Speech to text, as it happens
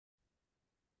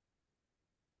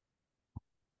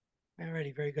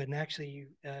Alrighty, very good. And actually,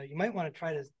 you might want to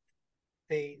try to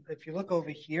stay. If you look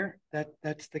over here,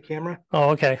 that's the camera.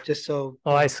 Oh, okay. Just so.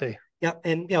 Oh, I see. Yeah,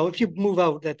 and if you move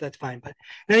out, that's fine. But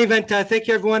in any event, thank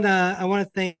you, everyone. I want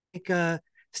to thank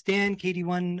Stan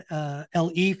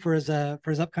KD1LE for his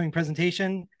upcoming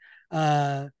presentation.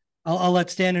 I'll let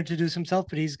Stan introduce himself,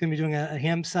 but he's going to be doing a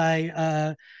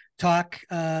HamSCI talk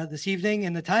this evening.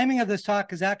 And the timing of this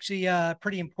talk is actually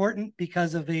pretty important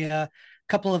because of a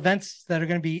couple events that are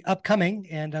going to be upcoming,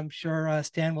 and I'm sure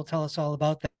Stan will tell us all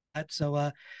about that.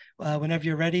 So whenever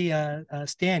you're ready,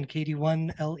 Stan,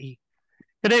 KD1LE.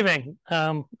 Good evening.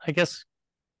 I guess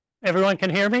everyone can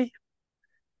hear me.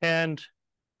 And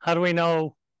how do we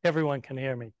know everyone can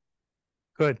hear me?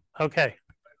 Good. Okay.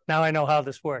 Now I know how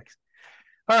this works.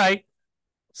 All right.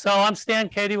 So I'm Stan,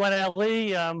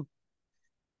 KD1LE.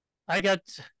 Well,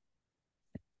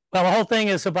 the whole thing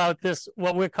is about this,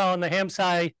 what we're calling the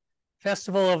HamSCI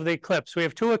Festival of the Eclipse. We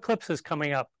have two eclipses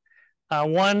coming up,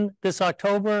 one this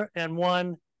October and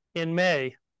one in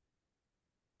May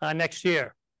next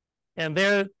year. And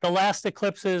they're the last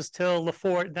eclipses till the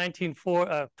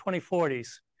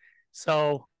 2040s.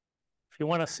 So if you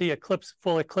want to see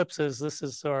full eclipses, this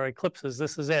is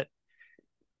it.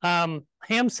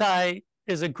 HamSCI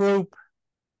is a group,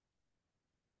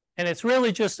 and it's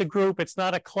really just a group. It's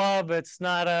not a club. It's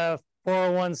not a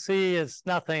 401c. It's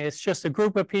nothing. It's just a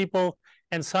group of people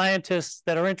and scientists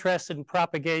that are interested in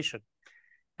propagation.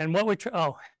 And what we're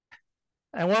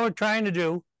trying to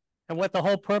do, and what the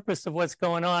whole purpose of what's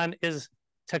going on is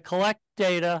to collect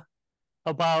data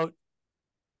about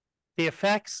the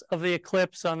effects of the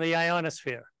eclipse on the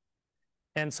ionosphere.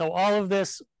 And so all of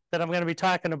this that I'm going to be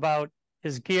talking about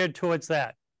is geared towards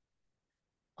that.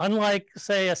 Unlike,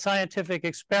 say, a scientific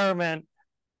experiment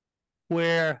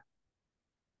where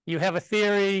you have a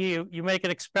theory, you make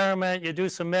an experiment, you do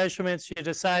some measurements, you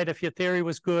decide if your theory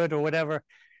was good or whatever.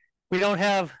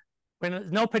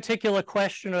 No particular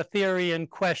question or theory in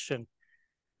question.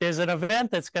 There's an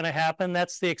event that's going to happen,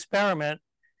 that's the experiment,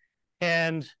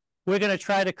 and we're going to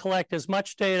try to collect as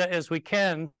much data as we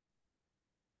can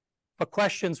for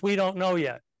questions we don't know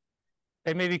yet.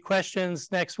 There may be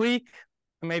questions next week,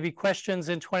 there may be questions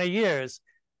in 20 years,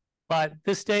 but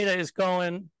this data is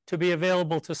going to be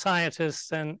available to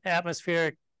scientists and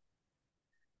atmospheric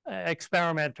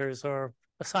experimenters, or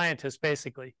scientists,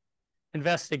 basically,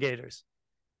 investigators.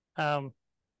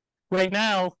 Right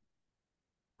now,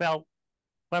 well,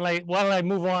 why don't I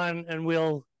move on and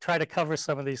we'll try to cover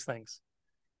some of these things.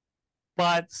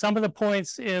 But some of the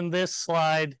points in this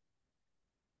slide,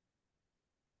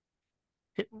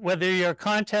 whether you're a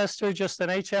contester, just an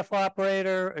HF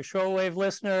operator, a shortwave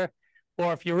listener,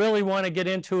 or if you really want to get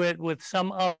into it with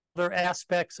some other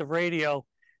aspects of radio,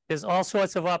 there's all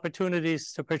sorts of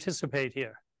opportunities to participate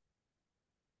here.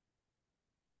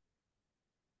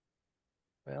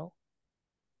 Well,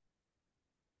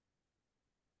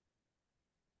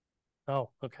 oh,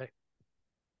 okay.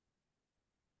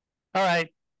 All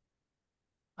right.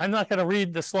 I'm not going to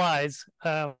read the slides.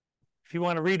 If you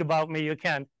want to read about me, you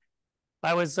can.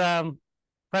 I was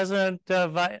president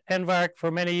of NVARC for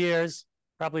many years,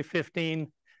 probably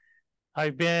 15.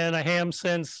 I've been a ham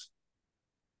since,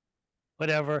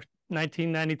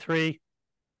 1993.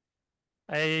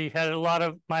 I had a lot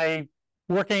of my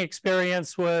working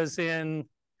experience was in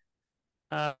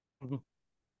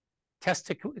test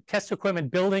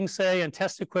equipment building, say, and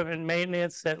test equipment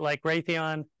maintenance at like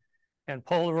Raytheon and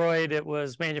Polaroid. It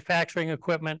was manufacturing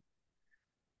equipment.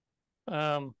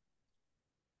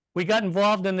 We got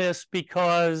involved in this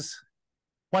because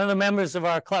one of the members of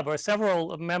our club, or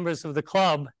several members of the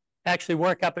club, actually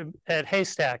work up at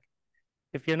Haystack.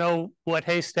 If you know what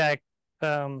Haystack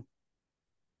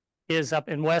is up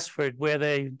in Westford, where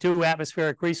they do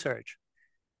atmospheric research.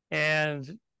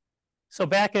 And so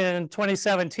back in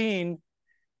 2017,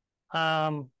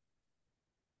 some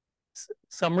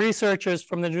researchers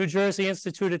from the New Jersey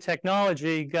Institute of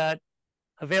Technology got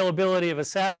availability of a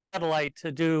satellite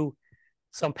to do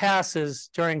some passes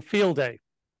during field day.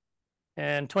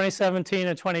 And 2017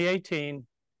 and 2018,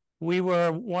 we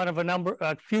were one of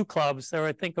a few clubs, there were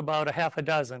I think about a half a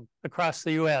dozen across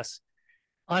the US,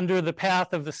 under the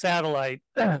path of the satellite.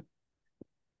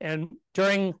 And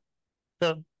during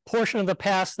the portion of the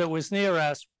pass that was near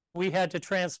us, we had to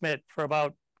transmit for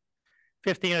about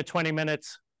 15 or 20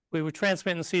 minutes. We would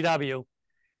transmit in CW.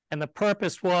 And the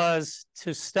purpose was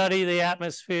to study the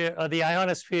atmosphere, or the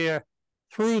ionosphere,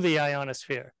 through the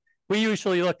ionosphere. We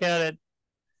usually look at it,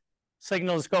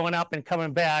 signals going up and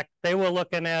coming back. They were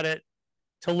looking at it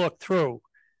to look through,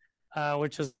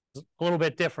 which is a little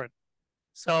bit different.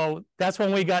 So that's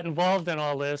when we got involved in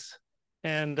all this.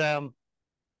 And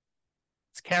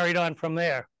it's carried on from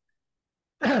there.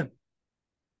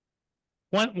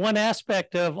 One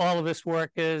aspect of all of this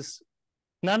work is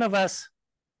none of us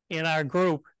in our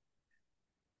group,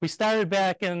 we started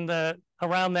back in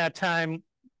around that time,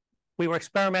 we were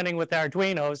experimenting with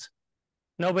Arduinos.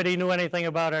 Nobody knew anything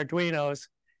about Arduinos.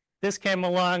 This came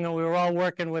along and we were all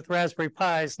working with Raspberry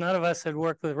Pis. None of us had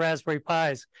worked with Raspberry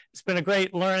Pis. It's been a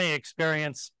great learning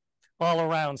experience all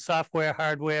around, software,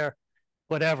 hardware,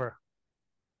 whatever.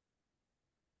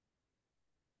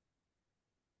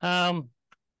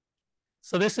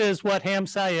 So this is what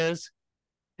HamSCI is.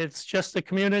 It's just a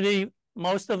community.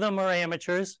 Most of them are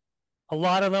amateurs. A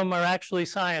lot of them are actually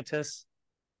scientists,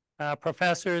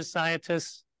 professors,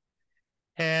 scientists,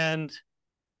 and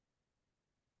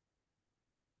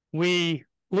we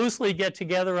loosely get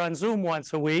together on Zoom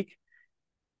once a week.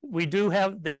 We did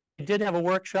have a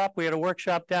workshop. We had a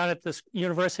workshop down at the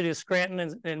University of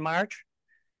Scranton in March.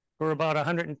 There were about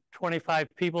 125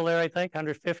 people there, I think,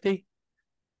 150.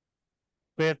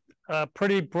 With a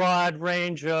pretty broad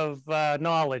range of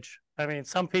knowledge. I mean,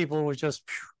 some people were just,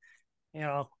 you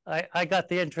know, I got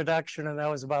the introduction and that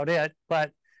was about it,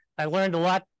 but I learned a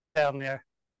lot down there.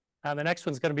 The next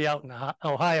one's going to be out in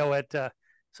Ohio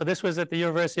so this was at the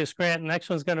University of Scranton. Next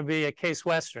one's going to be at Case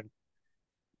Western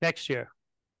next year.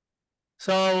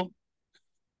 So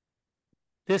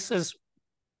this is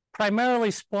primarily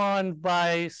spawned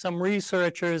by some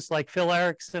researchers like Phil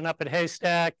Erickson up at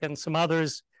Haystack and some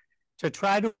others to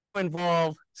try to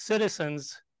involve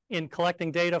citizens in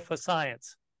collecting data for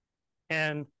science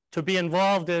and to be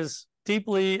involved as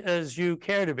deeply as you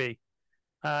care to be.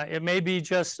 It may be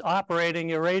just operating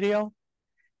your radio.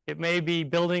 It may be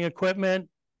building equipment.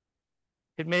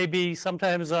 It may be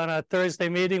sometimes on a Thursday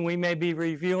meeting, we may be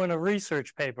reviewing a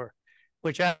research paper,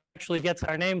 which actually gets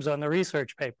our names on the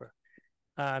research paper.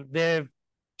 They've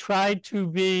tried to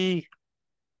be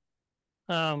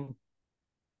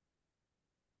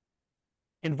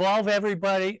involve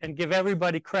everybody and give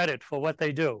everybody credit for what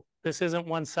they do. This isn't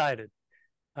one-sided.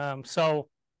 So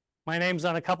my name's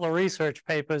on a couple of research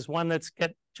papers. One that's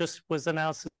just was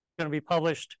announced is going to be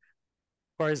published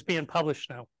or is being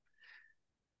published now.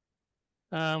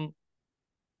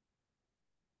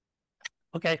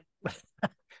 Okay,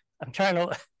 I'm trying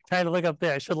to look up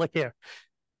there. I should look here.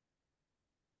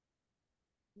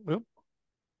 Oop.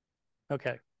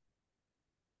 Okay.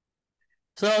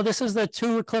 So this is the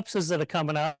 2 eclipses that are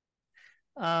coming up.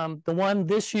 The one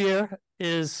this year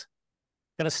is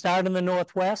going to start in the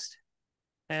Northwest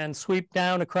and sweep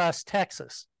down across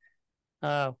Texas,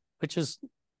 which is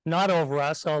not over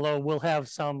us, although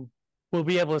we'll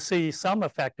be able to see some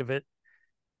effect of it.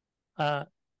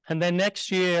 And then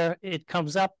next year, it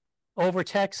comes up over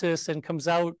Texas and comes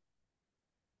out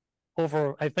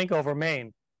over, I think, over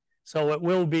Maine. So it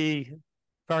will be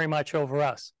very much over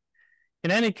us.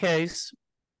 In any case,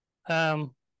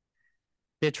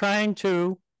 they're trying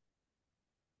to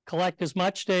collect as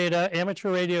much data,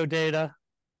 amateur radio data,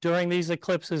 during these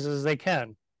eclipses as they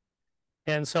can.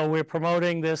 And so we're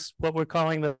promoting this, what we're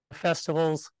calling the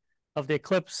festivals of the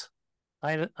Eclipse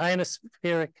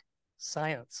Ionospheric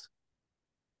Science.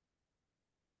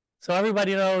 So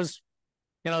everybody knows,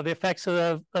 you know, the effects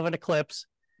of an eclipse.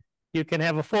 You can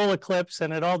have a full eclipse,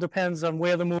 and it all depends on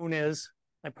where the moon is.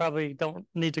 I probably don't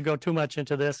need to go too much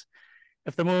into this.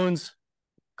 If the moon's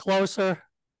closer,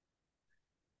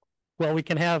 well, we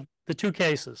can have the 2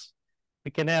 cases. We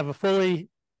can have a fully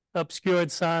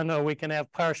obscured sun, or we can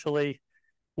have partially,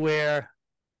 where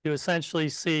you essentially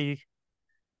see,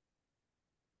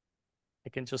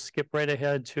 I can just skip right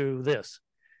ahead to this.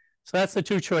 So that's the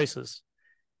 2 choices.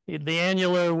 The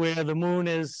annular, where the moon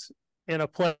is in a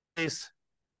place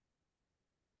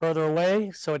further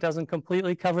away, so it doesn't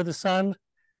completely cover the sun,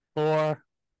 or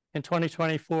in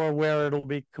 2024, where it'll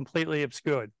be completely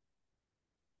obscured.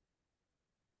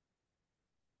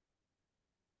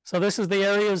 So this is the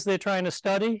areas they're trying to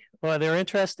study or they're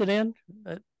interested in.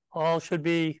 All should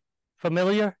be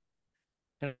familiar.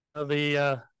 You know,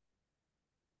 the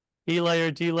E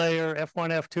layer, D layer,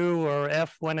 F1, F2, or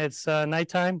F when it's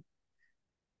nighttime.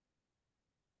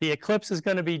 The eclipse is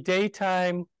going to be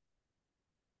daytime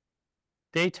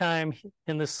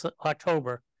in this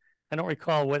October. I don't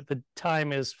recall what the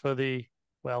time is for the,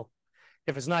 well,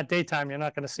 if it's not daytime, you're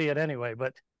not going to see it anyway,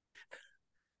 but.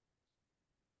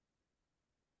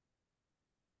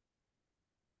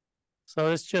 So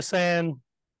it's just saying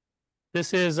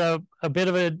this is a bit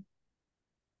of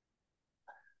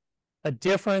a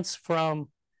difference from,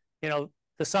 you know,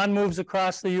 the sun moves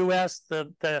across the US,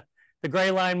 the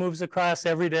gray line moves across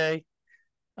every day.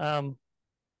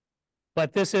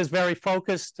 But this is very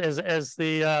focused as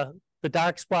the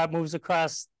dark spot moves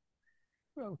across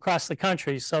across the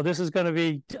country. So this is going to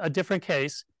be a different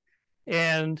case.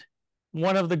 And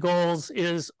one of the goals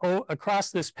is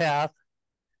across this path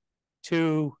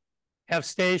to have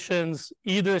stations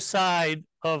either side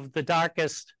of the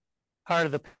darkest part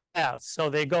of the path. So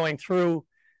they're going through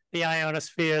the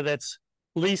ionosphere that's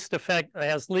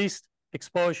has least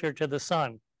exposure to the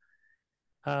sun.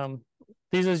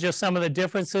 These are just some of the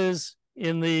differences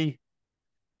in the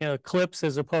eclipse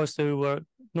as opposed to a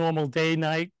normal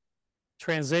day-night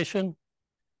transition.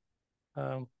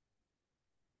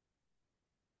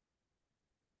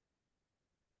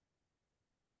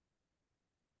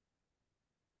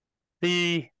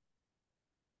 This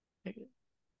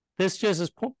just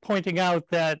is pointing out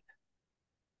that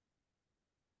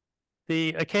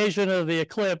the occasion of the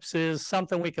eclipse is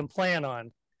something we can plan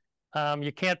on.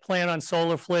 You can't plan on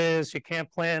solar flares. You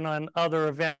can't plan on other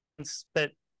events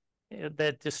that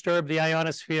disturb the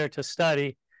ionosphere to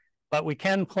study, but we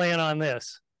can plan on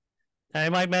this. I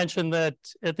might mention that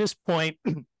at this point,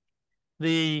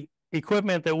 the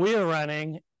equipment that we are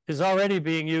running is already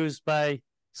being used by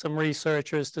some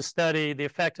researchers to study the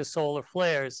effect of solar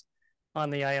flares on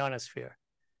the ionosphere.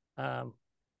 Dr.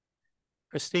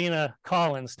 Christina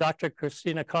Collins,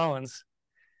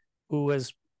 who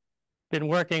has been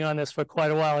working on this for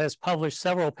quite a while, has published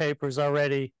several papers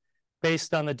already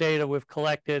based on the data we've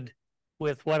collected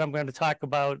with what I'm going to talk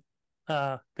about,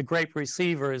 the grape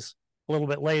receivers, a little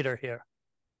bit later here.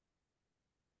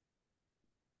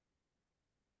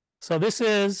 So this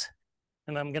is,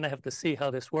 and I'm going to have to see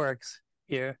how this works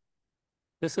here.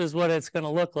 This is what it's going to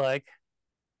look like.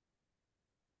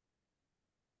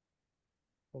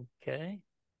 Okay.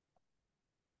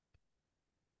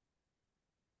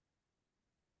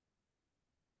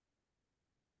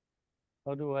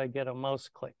 How do I get a mouse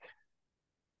click?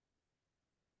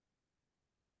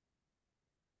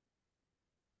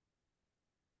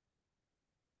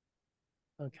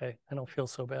 Okay, I don't feel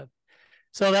so bad.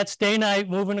 So that's day-night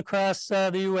moving across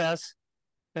the U.S.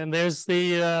 And there's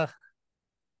the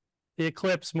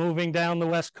eclipse moving down the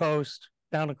West Coast,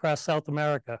 down across South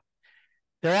America.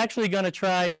 They're actually going to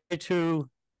try to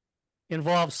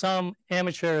involve some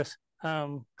amateur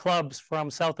clubs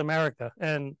from South America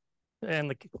and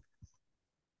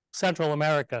Central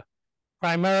America.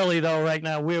 Primarily, though, right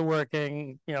now we're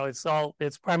working.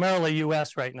 It's primarily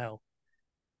U.S. right now,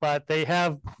 but they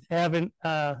haven't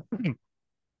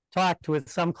talked with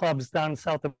some clubs down in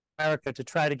South America to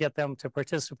try to get them to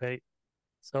participate.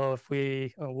 So if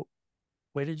we,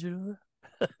 where did you do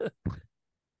that?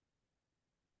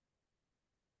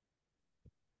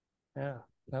 Yeah,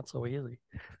 not so easy.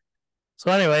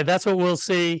 So anyway, that's what we'll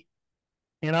see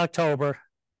in October.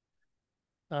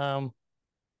 And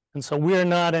so we're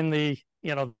not in the,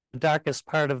 the darkest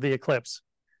part of the eclipse.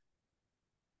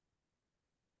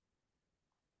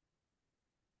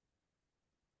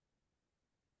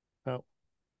 Oh.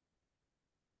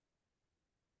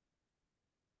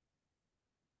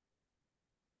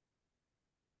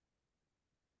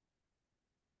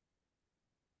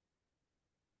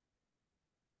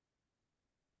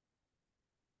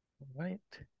 Right.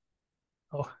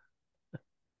 Oh.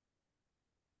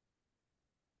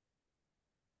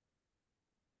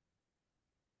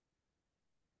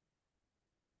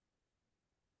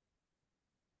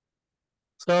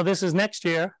 So this is next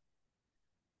year.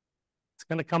 It's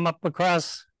going to come up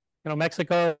across,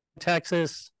 Mexico,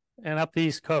 Texas, and up the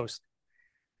East Coast.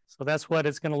 So that's what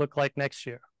it's going to look like next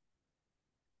year.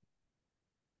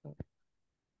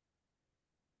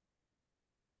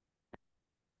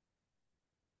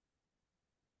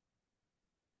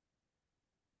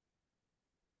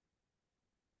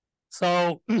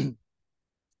 So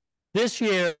this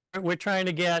year, we're trying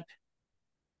to get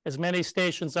as many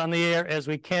stations on the air as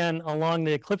we can along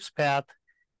the eclipse path.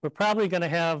 We're probably going to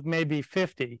have maybe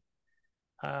 50.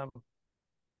 I'll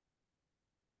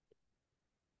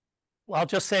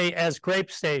just say as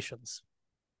grape stations.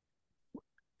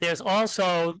 There's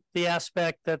also the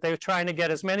aspect that they're trying to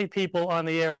get as many people on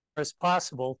the air as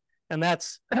possible, and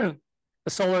that's the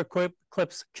Solar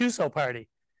Eclipse QSO party.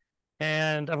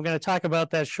 And I'm going to talk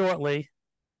about that shortly.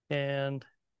 And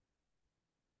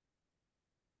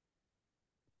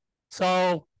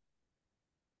so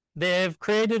they've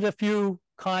created a few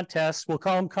contests, we'll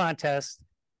call them contests,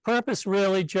 purpose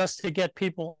really just to get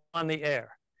people on the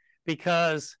air.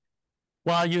 Because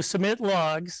while you submit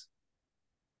logs,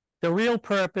 the real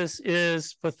purpose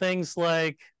is for things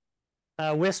like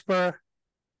Whisper,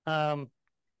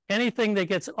 anything that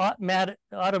gets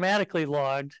automatically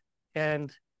logged,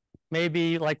 and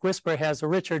maybe like Whisper has a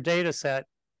richer data set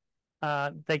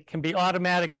that can be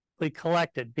automatically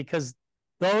collected because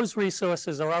those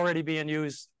resources are already being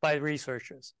used by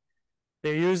researchers.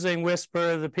 They're using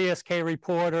Whisper, the PSK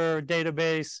reporter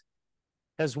database,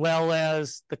 as well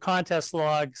as the contest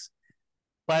logs.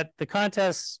 But the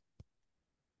contests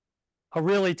are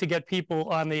really to get people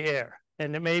on the air.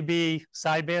 And it may be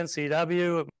sideband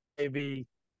CW, it may be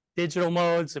digital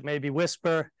modes, it may be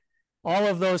Whisper. All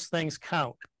of those things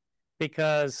count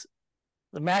because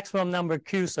the maximum number of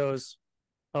QSOs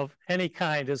of any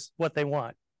kind is what they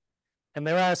want. And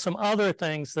there are some other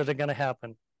things that are going to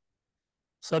happen.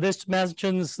 So this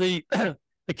mentions the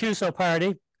the QSO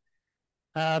party,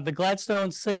 the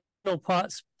Gladstone signal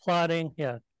plotting,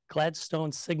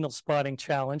 Gladstone signal spotting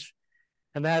challenge,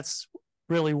 and that's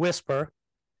really Whisper.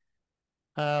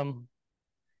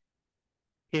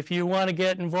 If you want to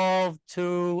get involved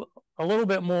to a little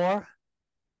bit more,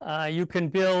 you can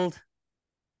build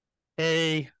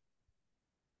a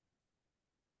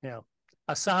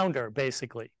sounder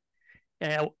basically,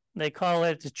 and they call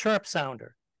it a chirp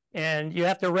sounder. And you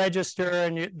have to register,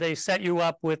 and they set you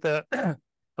up with a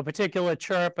particular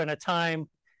chirp and a time,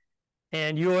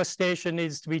 and your station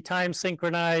needs to be time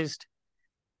synchronized.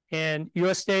 And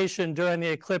your station during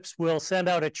the eclipse will send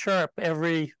out a chirp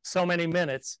every so many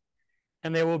minutes,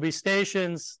 and there will be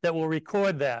stations that will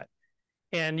record that.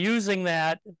 And using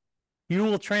that, you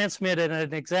will transmit it at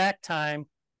an exact time.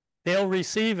 They'll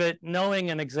receive it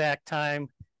knowing an exact time,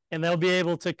 and they'll be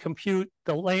able to compute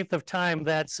the length of time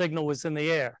that signal was in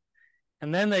the air.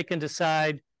 And then they can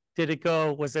decide, did it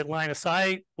go, was it line of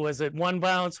sight? Was it one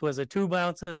bounce? Was it two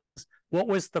bounces? What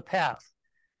was the path?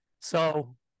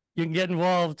 So you can get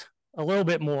involved a little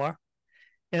bit more.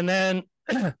 And then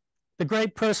the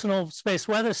Great Personal Space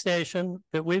Weather Station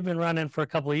that we've been running for a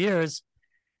couple of years,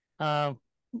 we're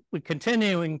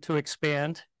continuing to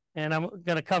expand. And I'm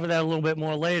going to cover that a little bit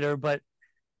more later. But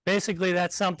basically,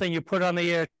 that's something you put on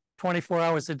the air 24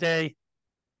 hours a day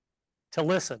to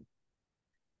listen.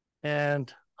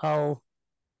 And I'll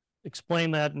explain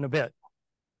that in a bit.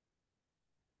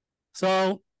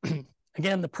 So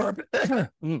again, the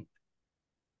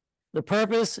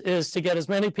purpose is to get as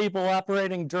many people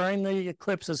operating during the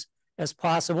eclipses as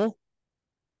possible,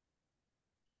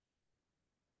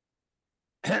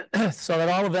 so that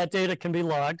all of that data can be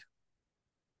logged.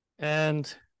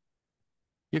 And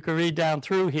you can read down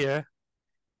through here.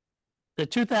 The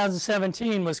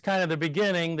 2017 was kind of the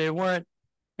beginning. There weren't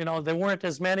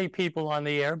as many people on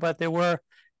the air, but there were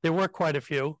quite a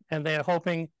few, and they're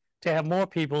hoping to have more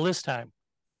people this time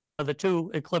for the two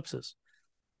eclipses.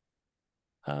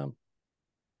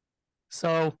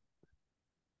 So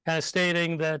kind of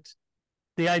stating that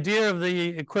the idea of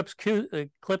the Eclipse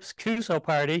QSO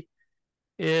party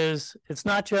is it's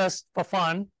not just for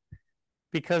fun,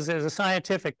 because there's a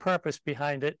scientific purpose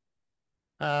behind it.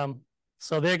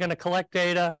 So they're going to collect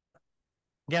data.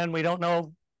 Again, we don't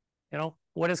know,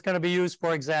 what it's going to be used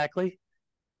for exactly,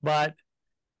 but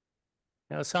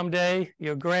someday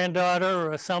your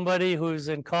granddaughter or somebody who's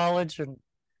in college and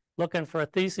looking for a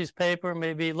thesis paper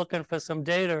may be looking for some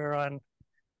data on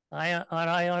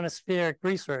ionospheric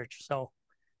research. So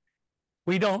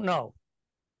we don't know,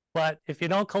 but if you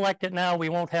don't collect it now, we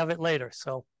won't have it later.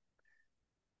 So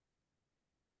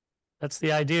that's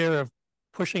the idea of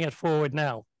pushing it forward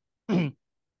now.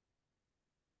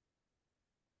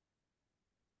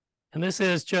 And this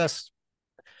is just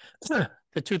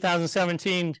the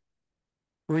 2017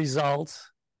 results.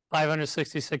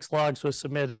 566 logs were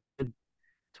submitted,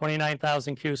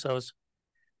 29,000 QSOs.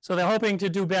 So they're hoping to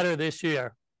do better this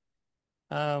year.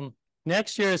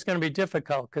 Next year is going to be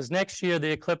difficult because next year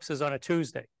the eclipse is on a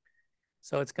Tuesday.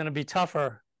 So it's going to be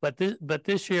tougher, but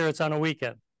this year it's on a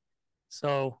weekend.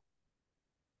 So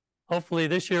hopefully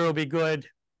this year will be good.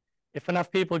 If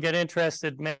enough people get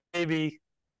interested, maybe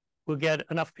we'll get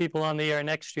enough people on the air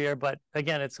next year. But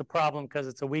again, it's a problem because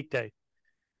it's a weekday.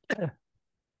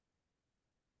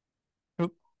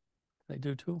 Oop, I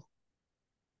do too.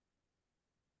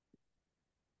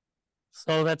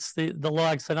 So that's the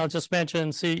logs. And I'll just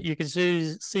mention, you can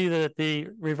see that the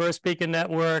reverse beacon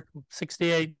network,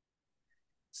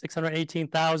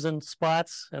 618,000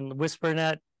 spots, and the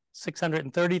WhisperNet,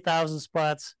 630,000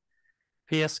 spots.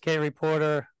 PSK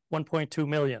reporter, 1.2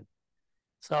 million.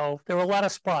 So there were a lot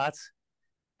of spots,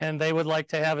 and they would like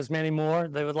to have as many more.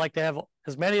 They would like to have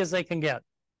as many as they can get.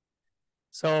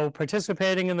 So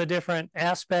participating in the different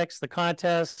aspects, the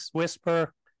contests,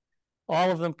 Whisper,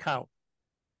 all of them count.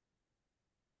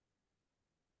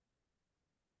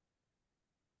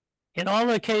 In all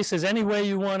the cases, any way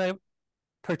you want to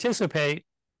participate,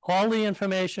 all the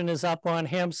information is up on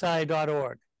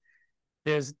HamSCI.org.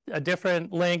 There's a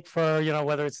different link for,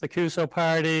 whether it's the QSO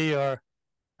party or,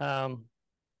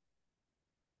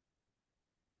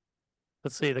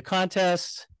 let's see, the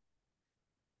contest.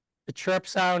 the chirp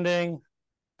sounding,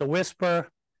 the whisper.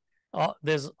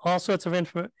 There's all sorts of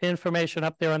information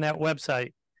up there on that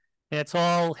website. It's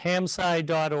all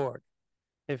HamSCI.org.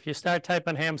 If you start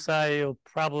typing HamSCI, you'll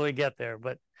probably get there,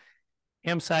 but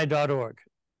HamSCI.org.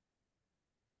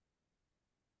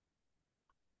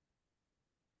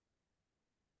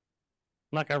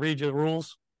 I'm not going to read you the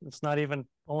rules. It's not even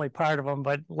only part of them,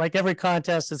 but like every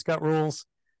contest, it's got rules,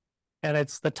 and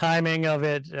it's the timing of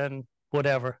it and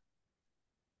whatever.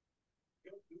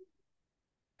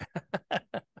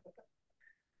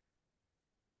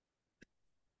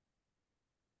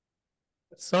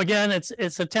 So again,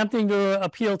 it's attempting to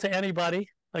appeal to anybody.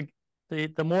 Like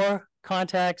the more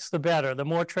contacts, the better. The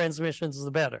more transmissions,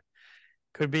 the better.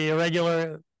 Could be a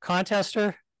regular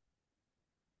contester.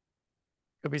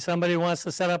 Could be somebody who wants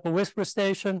to set up a whisper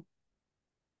station.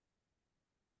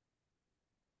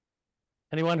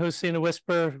 Anyone who's seen a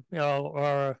whisper, or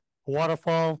a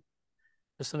waterfall,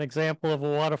 just an example of a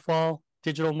waterfall,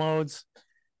 digital modes.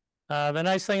 The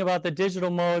nice thing about the digital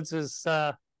modes is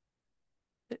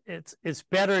it's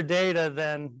better data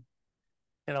than,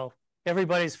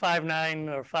 everybody's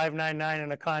 5.9 or 5.99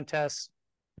 in a contest.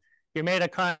 You made a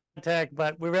contact,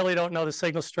 but we really don't know the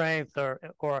signal strength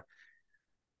or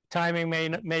timing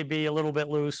may be a little bit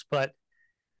loose, but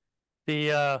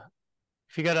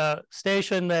if you got a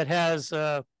station that has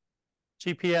a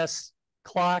GPS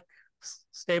clock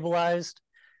stabilized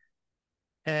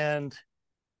and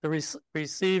the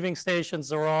receiving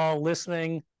stations are all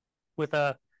listening with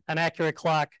an accurate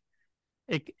clock,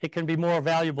 it can be more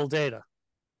valuable data.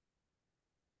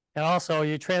 And also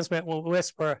you transmit with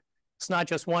whisper, it's not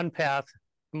just one path,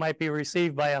 it might be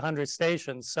received by 100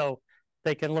 stations. So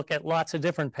they can look at lots of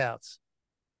different paths.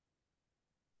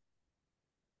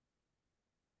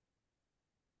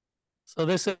 So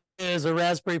this is a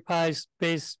Raspberry Pi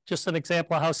based, just an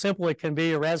example of how simple it can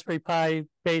be, a Raspberry Pi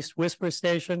based whisper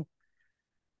station.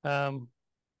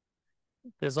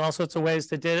 There's all sorts of ways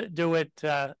to do it.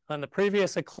 On the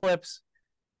previous Eclipse,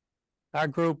 our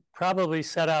group probably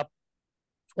set up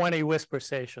 20 whisper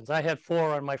stations. I had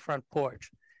 4 on my front porch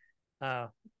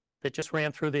that just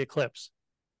ran through the Eclipse.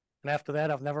 And after that,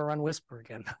 I've never run whisper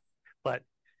again. But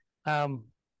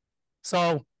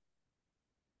so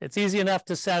it's easy enough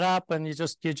to set up, and you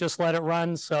just let it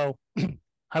run. So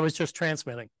I was just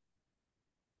transmitting.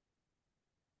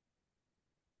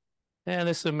 And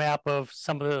this is a map of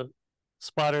some of the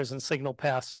spotters and signal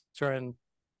paths during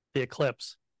the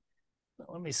Eclipse.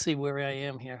 Let me see where I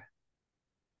am here.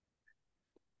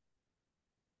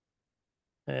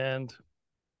 And,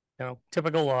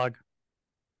 typical log.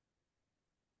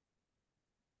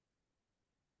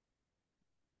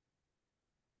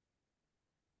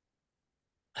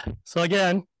 So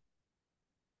again,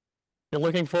 you're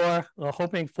looking for or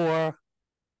hoping for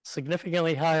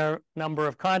significantly higher number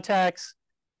of contacts,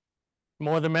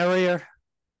 more the merrier.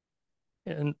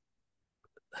 And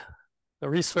the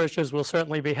researchers will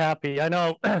certainly be happy. I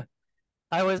know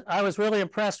I was really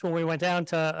impressed when we went down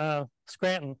to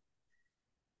Scranton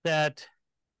that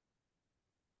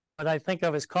what I think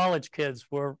of as college kids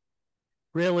were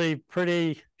really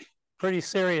pretty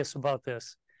serious about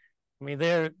this. I mean,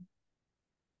 they're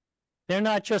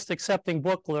not just accepting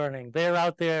book learning. They're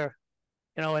out there,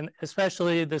 and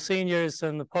especially the seniors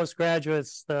and the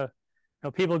postgraduates,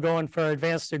 people going for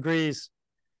advanced degrees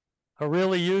are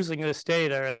really using this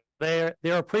data. They're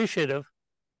appreciative,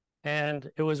 and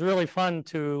it was really fun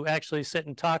to actually sit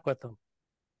and talk with them.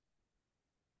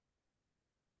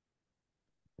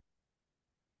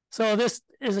 So this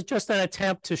is just an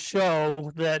attempt to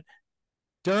show that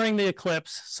during the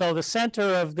eclipse, so the center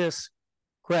of this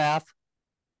graph,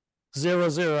 0,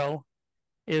 0,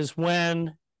 is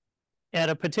when at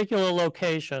a particular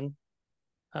location,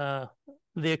 the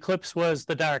eclipse was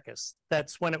the darkest.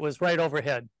 That's when it was right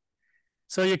overhead.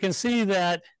 So you can see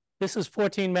that this is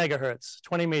 14 megahertz,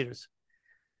 20 meters.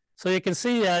 So you can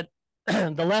see that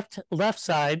the left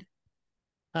side,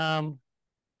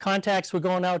 contacts were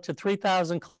going out to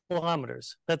 3,000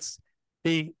 kilometers. That's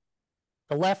the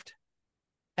left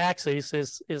axis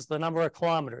is the number of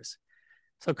kilometers.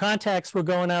 So contacts were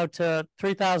going out to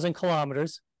 3,000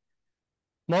 kilometers.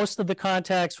 Most of the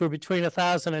contacts were between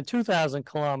 1,000 and 2,000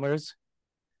 kilometers.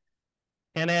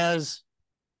 And as,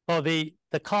 the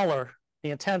color,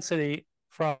 the intensity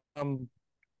from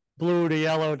blue to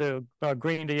yellow to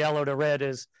green to yellow to red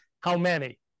is how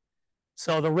many.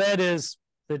 So the red is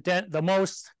the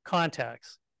most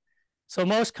contacts. So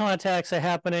most contacts are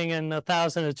happening in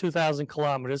 1,000 to 2,000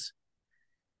 kilometers.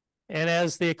 And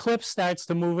as the eclipse starts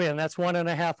to move in, that's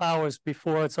 1.5 hours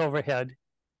before it's overhead.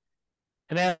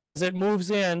 And as it moves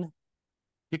in,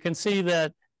 you can see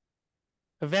that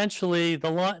eventually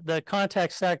the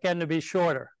contacts start getting to be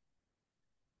shorter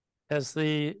as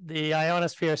the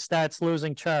ionosphere starts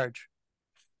losing charge.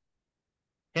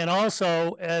 And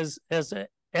also as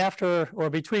after or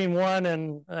between 1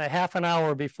 and a half an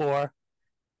hour before,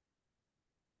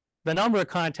 the number of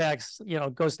contacts,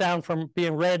 goes down from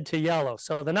being red to yellow.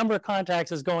 So the number of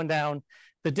contacts is going down,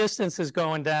 the distance is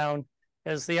going down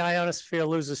as the ionosphere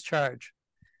loses charge.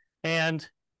 And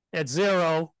at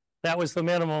 0, that was the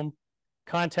minimum.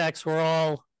 Contacts were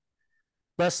all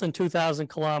less than 2,000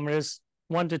 kilometers,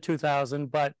 1 to 2,000,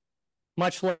 but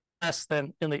much less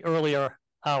than in the earlier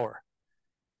hour.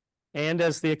 And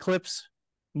as the eclipse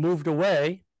moved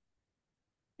away,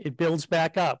 it builds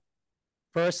back up.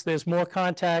 First, there's more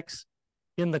contacts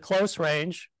in the close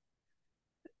range,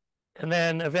 and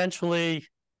then eventually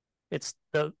it's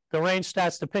the range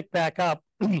starts to pick back up,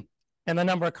 and the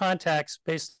number of contacts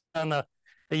based on the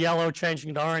yellow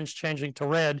changing to orange, changing to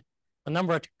red, the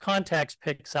number of contacts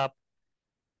picks up.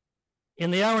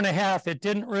 In the hour and a half, it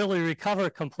didn't really recover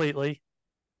completely,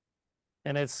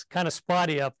 and it's kind of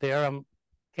spotty up there. I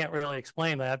can't really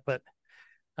explain that, but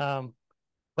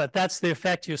that's the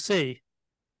effect you see.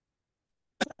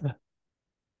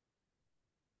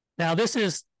 Now, this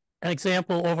is an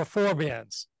example over 4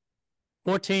 bands,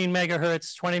 14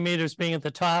 megahertz, 20 meters being at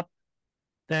the top,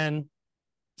 then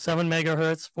 7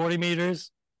 megahertz, 40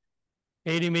 meters,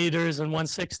 80 meters, and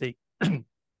 160.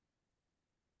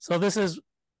 So this is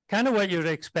kind of what you'd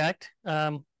expect.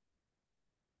 20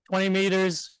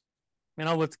 meters,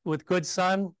 with good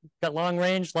sun, got long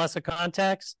range, lots of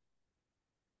contacts.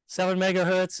 7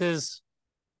 megahertz is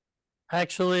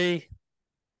actually,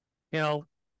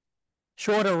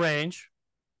 shorter range.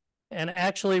 And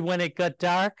actually, when it got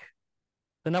dark,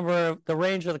 the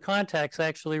range of the contacts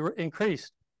actually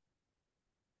increased.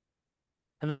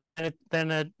 And then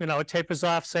it tapers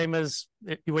off, same as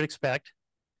you would expect.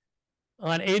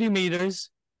 On 80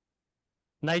 meters,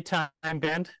 nighttime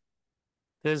band,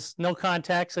 there's no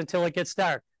contacts until it gets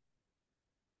dark.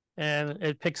 And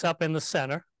it picks up in the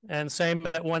center, and same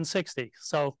at 160.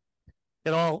 So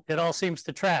it all seems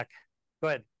to track. Go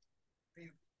ahead.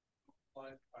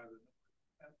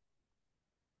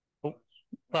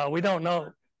 Well, we don't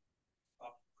know.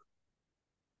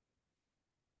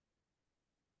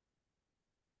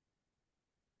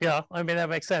 Yeah, that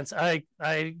makes sense.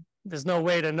 There's no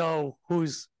way to know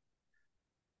who's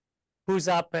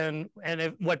up and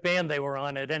what band they were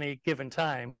on at any given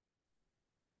time.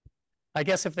 I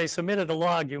guess if they submitted a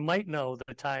log, you might know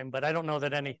the time, but I don't know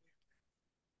that any.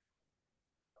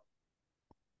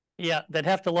 Yeah, they'd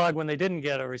have to log when they didn't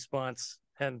get a response,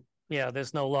 and yeah,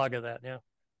 there's no log of that. Yeah.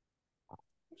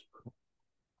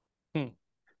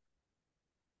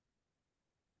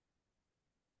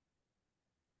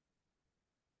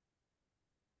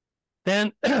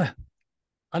 Then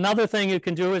another thing you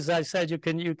can do is, I said, you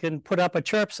can put up a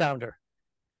chirp sounder.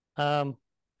 Again,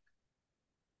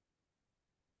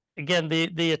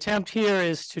 the attempt here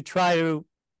is to try to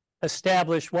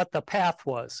establish what the path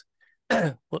was.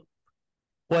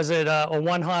 Was it a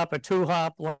 1-hop, a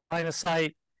 2-hop, line of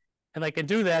sight? And they can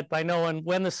do that by knowing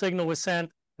when the signal was sent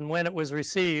and when it was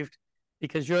received,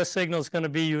 because your signal is going to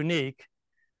be unique.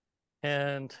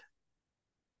 And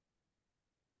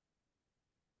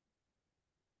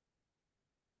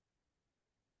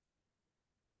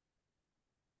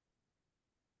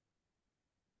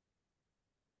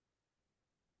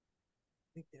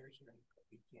I think they're hearing, but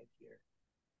we can't hear.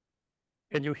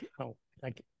 Can you? Oh,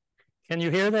 can you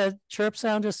hear that chirp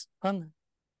sound just on?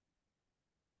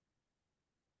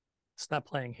 It's not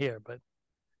playing here, but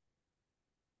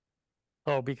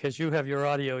because you have your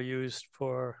audio used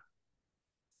for.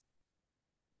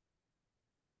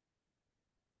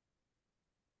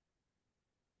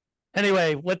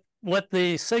 Anyway, what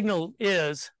the signal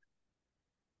is,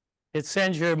 it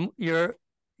sends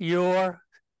your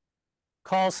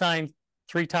call sign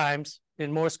 3 times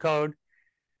in Morse code,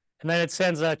 and then it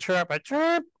sends a chirp,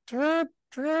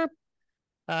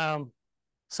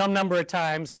 some number of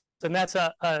times, and that's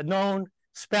a known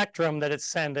spectrum that it's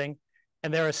sending,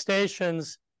 and there are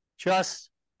stations just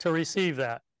to receive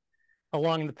that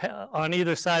on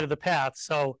either side of the path,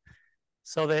 so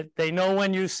that they know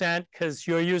when you sent, because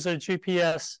you're using a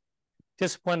GPS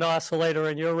disciplined oscillator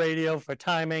in your radio for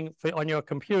timing on your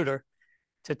computer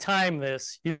to time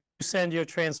this. You send your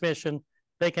transmission,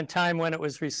 they can time when it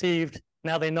was received.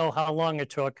 Now they know how long it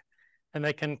took, and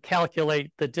they can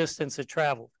calculate the distance it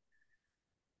traveled.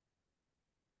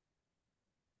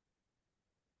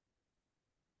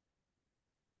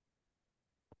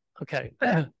 Okay,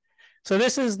 so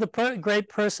this is the Great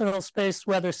Personal Space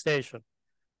Weather Station.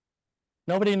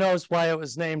 Nobody knows why it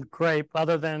was named GRAPE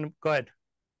other than, go ahead.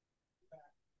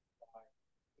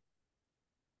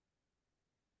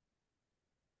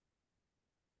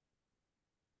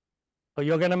 So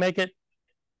you're going to make it.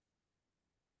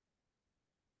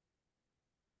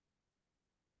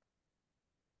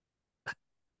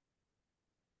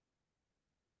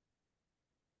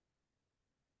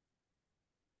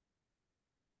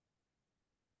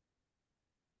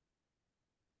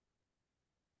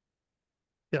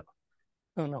 Yeah.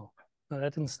 Oh, no. No,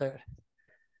 that didn't start.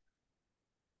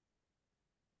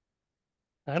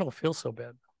 I don't feel so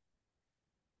bad.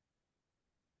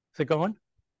 Is it going?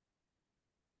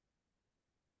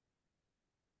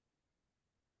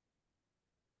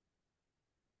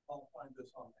 I'll find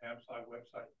this on the HamSCI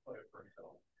website and play it for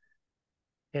itself.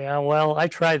 Yeah, well, I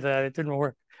tried that. It didn't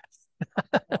work.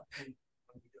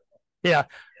 Yeah.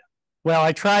 Well,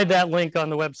 I tried that link on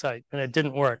the website and it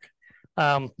didn't work.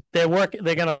 They're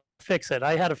going to fix it.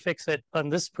 I had to fix it on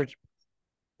this,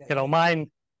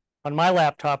 mine on my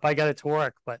laptop. I got it to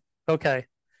work, but okay.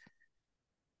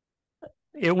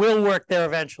 It will work there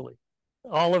eventually.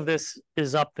 All of this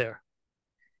is up there.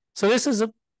 So this is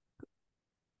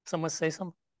someone say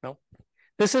something? No.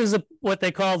 This is what they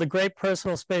call the Great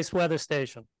Personal Space Weather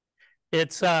Station.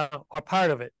 It's a part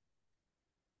of it.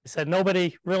 They said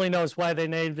nobody really knows why they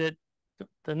named it.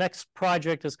 The next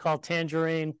project is called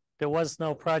Tangerine. There was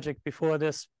no project before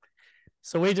this.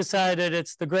 So we decided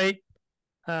it's the great,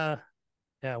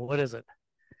 what is it?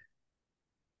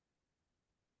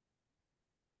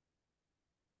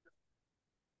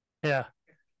 Yeah.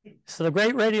 So the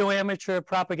Great Radio Amateur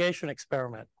Propagation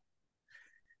Experiment.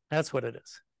 That's what it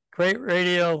is. Great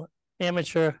Radio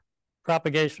Amateur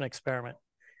Propagation Experiment.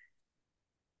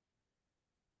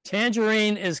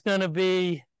 Tangerine is going to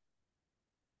be,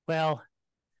 well,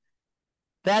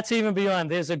 that's even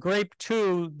beyond. There's a Grape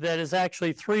 2 that is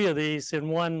actually 3 of these in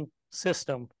one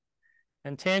system.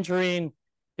 And Tangerine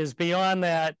is beyond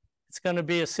that. It's going to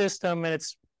be a system, and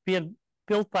it's being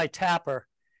built by Tapper.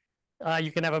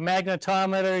 You can have a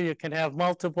magnetometer, you can have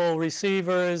multiple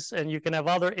receivers, and you can have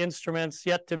other instruments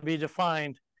yet to be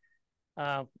defined.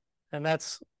 And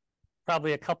that's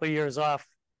probably a couple of years off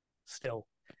still.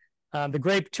 The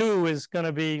Grape 2 is going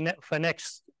to be for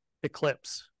next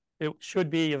eclipse. It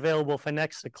should be available for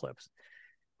next eclipse.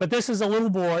 But this is a little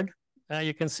board.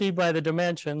 You can see by the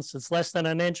dimensions, it's less than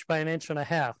 1 inch by 1.5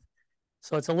 inches.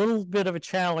 So it's a little bit of a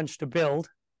challenge to build.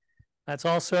 That's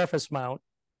all surface mount.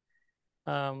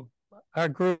 Our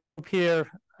group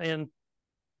here in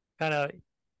kind of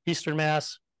Eastern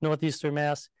Mass, Northeastern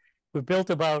Mass, we've built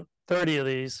about 30 of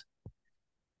these.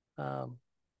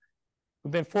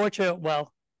 We've been fortunate,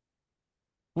 well,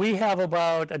 we have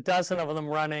about a dozen of them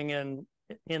running in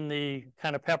the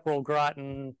kind of Pepperell,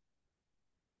 Groton,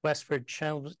 Westford,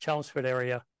 Chelmsford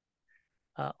area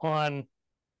on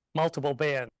multiple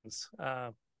bands.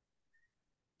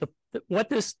 What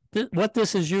this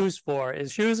is used for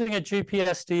is using a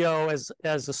GPSDO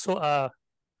as a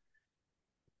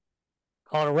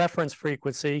called a reference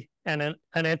frequency, and an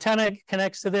antenna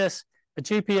connects to this, a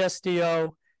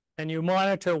GPSDO, and you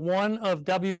monitor one of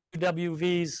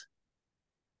WWV's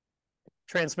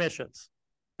transmissions.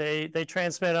 They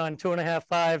transmit on 2.5,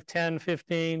 5, 10,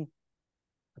 15,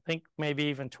 I think maybe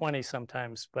even 20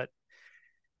 sometimes. But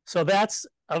so that's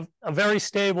a very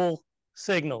stable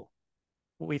signal,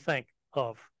 we think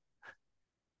of,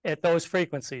 at those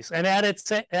frequencies. And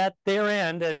at their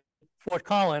end, at Fort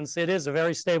Collins, it is a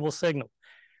very stable signal.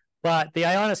 But the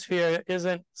ionosphere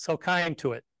isn't so kind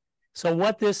to it. So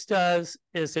what this does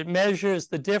is it measures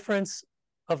the difference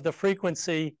of the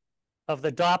frequency of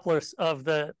the Doppler of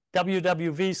the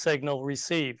WWV signal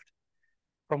received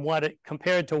from what it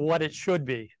compared to what it should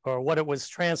be or what it was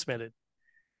transmitted.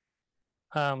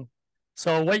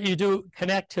 So what you do,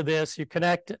 connect to this, you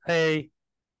connect a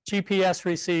GPS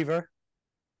receiver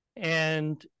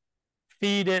and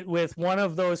feed it with one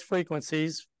of those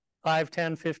frequencies, 5,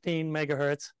 10, 15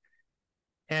 megahertz,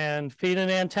 and feed an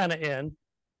antenna in,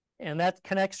 and that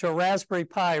connects to a Raspberry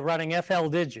Pi running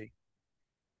FLDigi.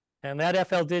 And that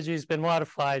FLDigi has been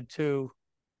modified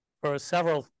for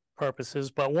several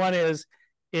purposes, but one is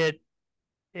it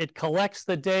collects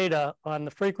the data on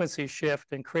the frequency shift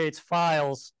and creates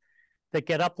files that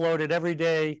get uploaded every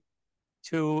day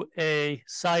to a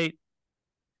site,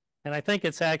 and I think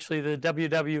it's actually the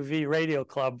WWV Radio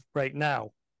Club right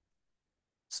now.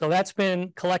 So that's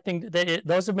been collecting,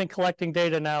 those have been collecting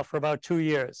data now for about 2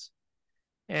 years.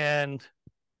 And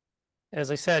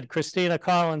as I said, Christina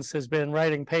Collins has been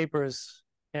writing papers,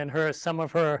 and some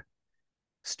of her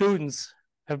students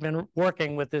have been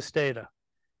working with this data.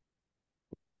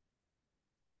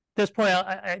 At this point,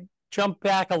 I jump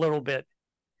back a little bit.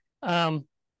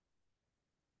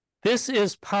 This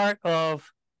is part of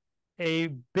a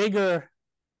bigger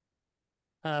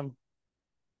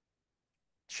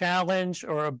challenge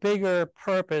or a bigger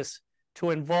purpose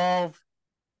to involve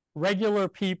regular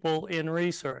people in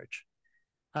research.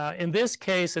 In this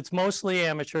case, it's mostly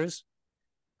amateurs,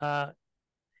 and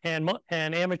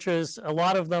amateurs, a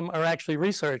lot of them are actually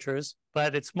researchers,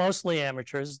 but it's mostly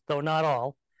amateurs, though not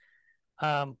all.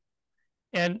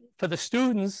 And for the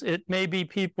students, it may be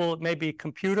people, it may be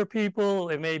computer people,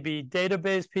 it may be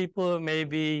database people, it may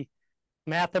be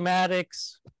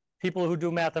mathematics, people who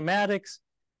do mathematics,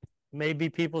 maybe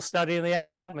people studying the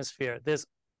atmosphere.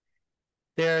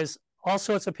 There's all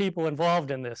sorts of people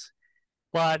involved in this,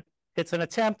 but it's an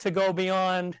attempt to go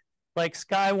beyond like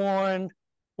Skywarn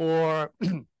or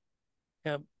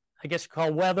I guess you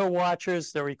call weather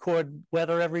watchers that record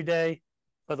weather every day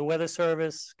for the Weather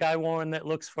Service, Skywarn that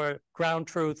looks for ground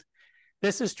truth.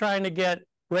 This is trying to get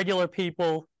regular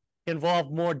people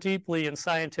involved more deeply in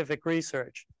scientific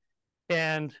research.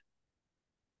 And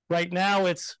right now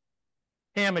it's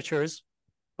amateurs,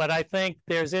 but I think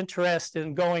there's interest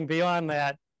in going beyond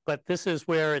that, but this is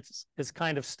where it's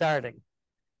kind of starting.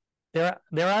 There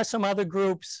are some other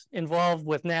groups involved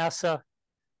with NASA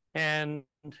and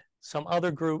some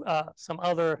other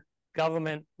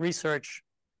government research,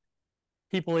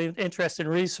 people interested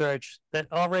in research that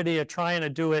already are trying to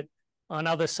do it on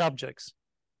other subjects.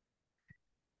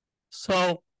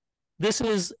 So this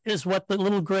is what the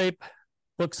little grape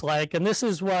looks like, and this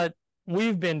is what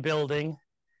we've been building.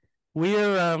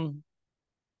 They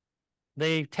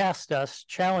tasked us,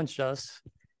 challenged us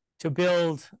to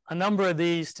build a number of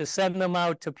these to send them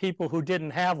out to people who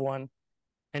didn't have one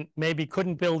and maybe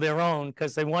couldn't build their own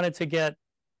because they wanted to get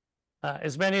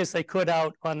as many as they could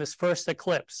out on this first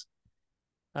eclipse.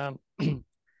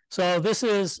 So this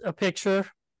is a picture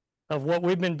of what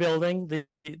we've been building. The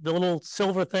little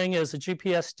silver thing is a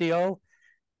GPS DO.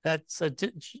 That's a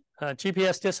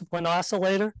GPS discipline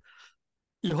oscillator.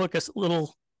 You hook a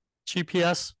little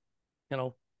GPS,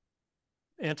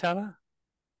 antenna.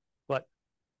 What?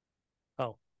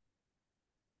 Oh,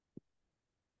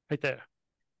 right there.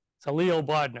 It's a Leo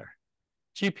Bodner,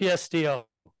 GPS DO.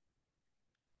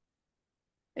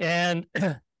 And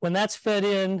when that's fed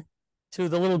in to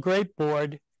the little grape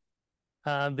board,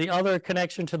 the other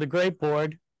connection to the grape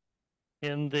board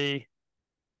in the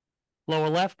lower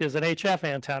left is an HF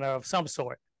antenna of some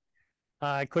sort.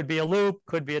 It could be a loop,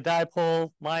 could be a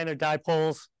dipole, mine are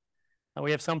dipoles.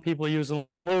 We have some people using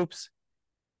loops.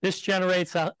 This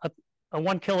generates a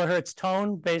 1 kilohertz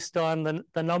tone based on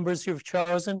the numbers you've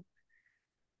chosen.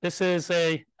 This is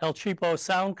a El Cheapo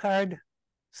sound card,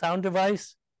 sound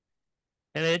device,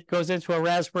 and it goes into a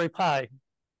Raspberry Pi,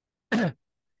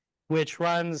 which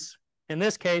runs, in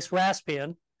this case,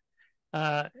 Raspbian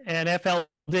and FL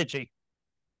Digi.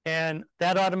 And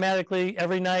that automatically,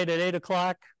 every night at 8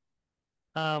 o'clock,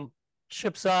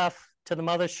 ships off to the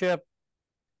mothership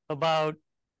about,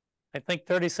 I think,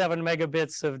 37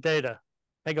 megabits of data,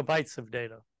 megabytes of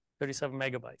data, 37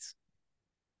 megabytes.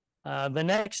 The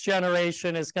next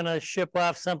generation is going to ship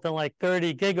off something like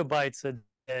 30 gigabytes a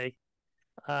day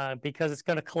because it's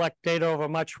going to collect data over a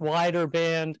much wider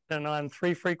band and on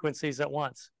 3 frequencies at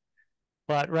once.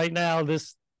 But right now,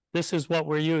 this is what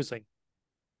we're using.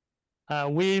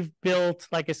 We've built,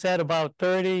 like I said, about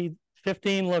 30,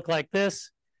 15 look like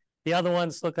this. The other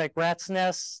ones look like rat's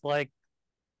nests, like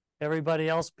everybody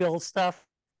else builds stuff.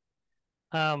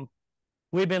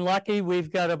 We've been lucky.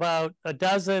 We've got about a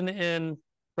dozen in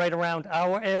right around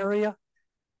our area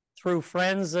through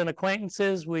friends and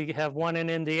acquaintances. We have one in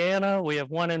Indiana. We have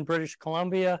one in British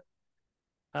Columbia,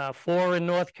 4 in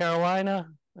North Carolina,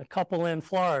 a couple in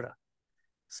Florida.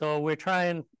 So we're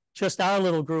trying, just our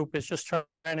little group is just trying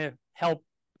to help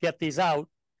get these out,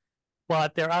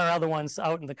 but there are other ones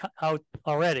out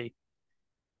already.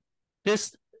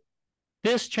 This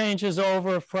changes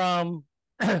over from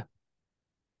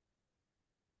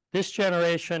this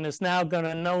generation is now going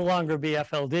to no longer be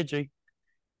FL Digi.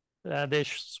 They're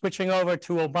switching over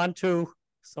to Ubuntu,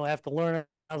 so I have to learn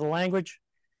another language,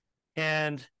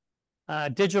 and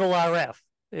digital RF.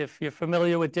 If you're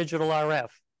familiar with digital RF,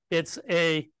 it's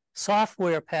a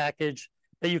software package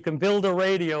that you can build a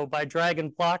radio by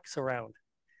dragging blocks around.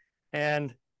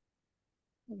 And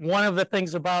one of the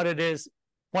things about it is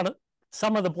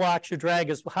some of the blocks you drag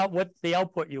is what the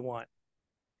output you want.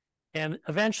 And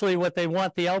eventually what they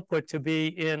want the output to be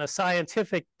in a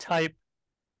scientific type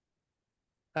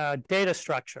data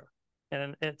structure.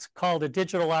 And it's called a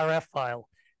digital RF file.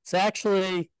 It's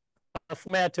actually a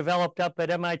format developed up at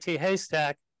MIT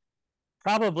Haystack,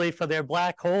 probably for their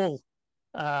black hole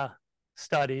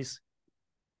studies.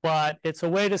 But it's a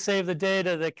way to save the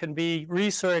data that can be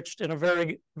researched in a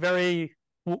very, very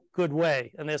good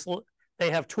way. And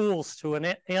they have tools to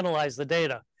analyze the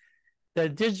data.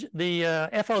 the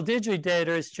FL Digi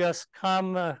data is just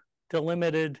comma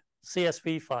delimited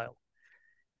CSV file,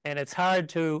 and it's hard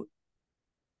to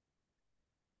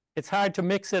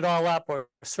mix it all up or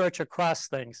search across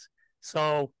things.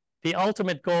 So the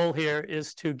ultimate goal here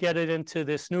is to get it into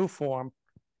this new form,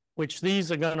 which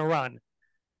these are going to run.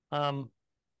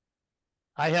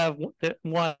 I have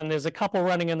one. There's a couple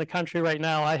running in the country right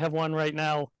now. I have one right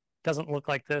now. Doesn't look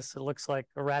like this. It looks like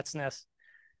a rat's nest,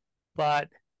 but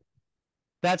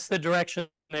that's the direction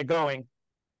they're going.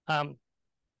 The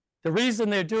reason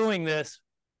they're doing this,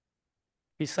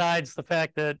 besides the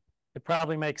fact that it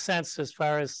probably makes sense as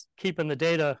far as keeping the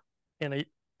data in a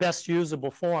best usable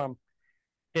form,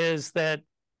 is that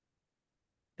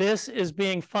this is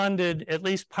being funded at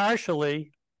least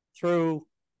partially through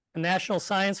the National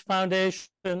Science Foundation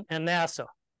and NASA.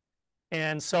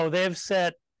 And so they've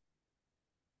set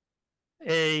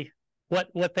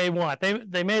what they want.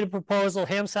 They made a proposal,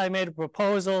 HamSCI made a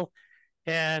proposal,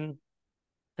 and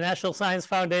the National Science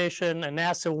Foundation and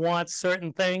NASA want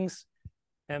certain things,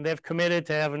 and they've committed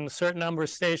to having a certain number of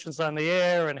stations on the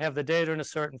air and have the data in a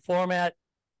certain format.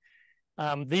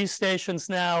 These stations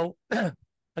now are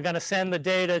going to send the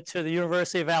data to the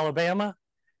University of Alabama,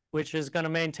 which is going to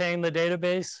maintain the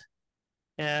database.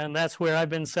 And that's where I've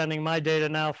been sending my data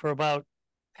now for about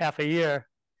half a year.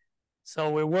 So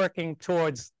we're working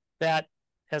towards that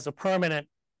as a permanent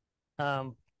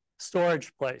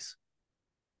storage place.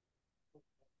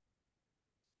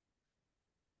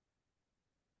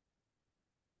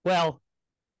 Well,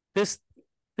 this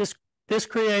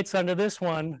creates under this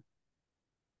one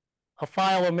a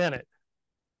file a minute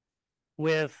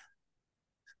with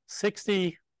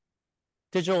 60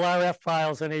 digital RF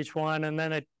files in each one, and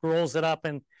then it rolls it up,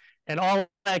 and all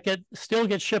that still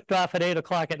gets shipped off at 8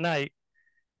 o'clock at night.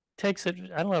 Takes it,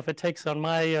 I don't know if it takes on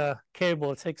my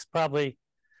cable, it takes probably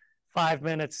 5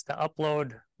 minutes to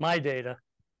upload my data.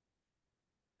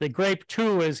 The Grape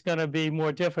 2 is going to be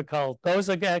more difficult. Those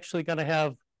are actually going to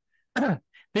have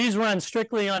these run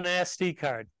strictly on an SD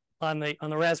card on the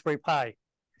Raspberry Pi.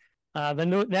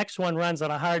 The next one runs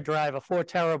on a hard drive, a 4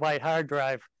 terabyte hard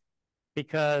drive,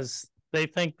 because they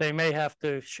think they may have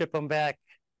to ship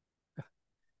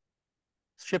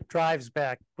drives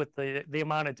back with the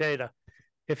amount of data.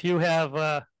 If you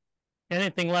have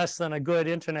anything less than a good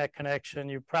internet connection,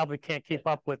 you probably can't keep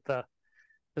up with the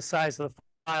size of the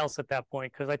files at that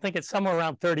point, because I think it's somewhere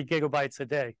around 30 gigabytes a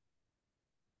day.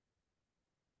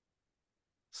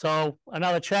 So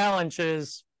another challenge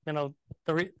is,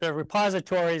 the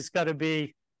repository's got to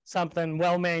be something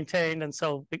well maintained. And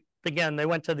so again, they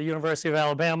went to the University of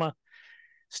Alabama.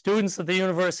 Students at the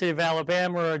University of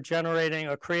Alabama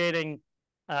are creating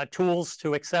tools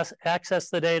to access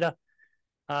the data,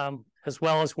 as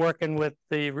well as working with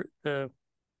the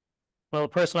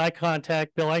person I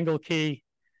contact, Bill Engelkey.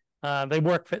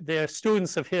 They're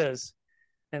students of his.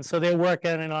 And so they're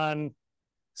working on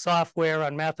software,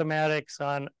 on mathematics,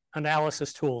 on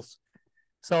analysis tools.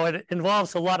 So it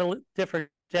involves a lot of different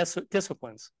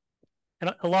disciplines.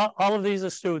 And all of these are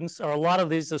students, or a lot of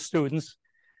these are students,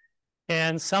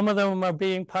 and some of them are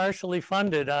being partially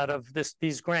funded out of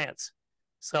these grants.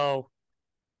 So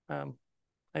I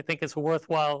think it's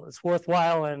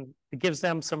worthwhile, and it gives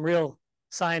them some real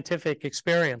scientific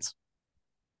experience.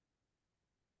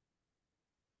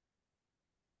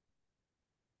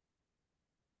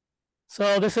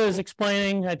 So this is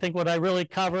explaining, I think, what I really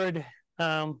covered.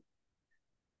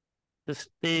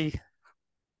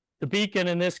 The beacon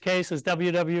in this case is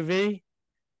WWV,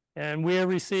 and we're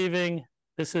receiving,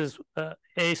 this is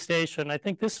a station. I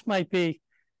think this might be,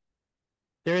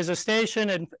 there is a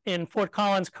station in Fort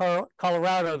Collins,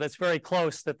 Colorado that's very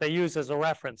close that they use as a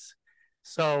reference.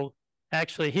 So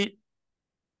actually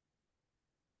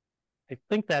I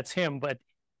think that's him, but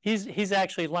he's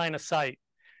actually line of sight.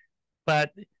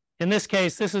 But in this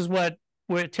case, this is what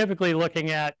we're typically looking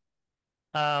at.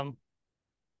 The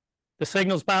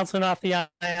signal's bouncing off the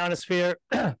ionosphere,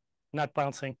 not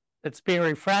bouncing. It's being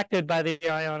refracted by the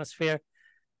ionosphere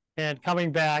and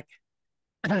coming back,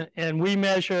 and we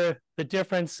measure the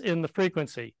difference in the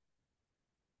frequency.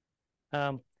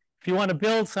 If you want to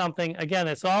build something, again,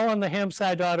 it's all on the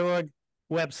HamSCI.org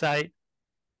website,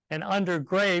 and under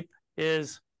Grape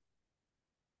is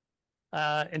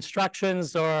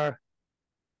instructions or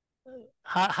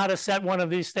how to set one of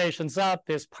these stations up.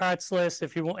 There's parts lists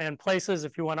if you want, and places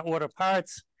if you want to order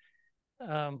parts.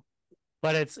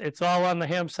 But it's all on the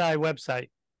HamSCI website.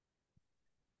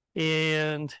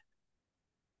 And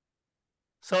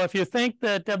so if you think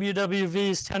that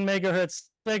WWV's 10 megahertz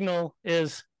signal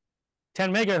is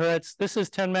 10 megahertz, this is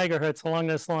 10 megahertz along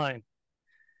this line.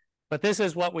 But this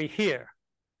is what we hear.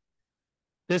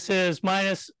 This is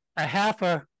minus a half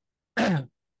a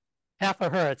half a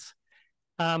hertz.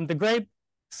 The gray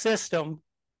system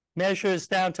measures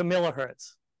down to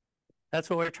millihertz. That's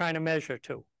what we're trying to measure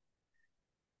to.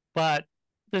 But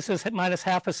this is minus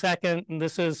half a second, and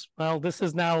this is, well, this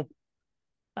is now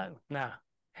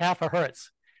half a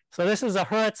hertz. So this is a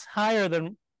hertz higher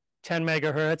than 10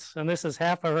 megahertz, and this is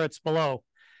half a hertz below.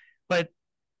 But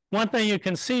one thing you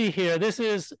can see here, this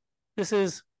is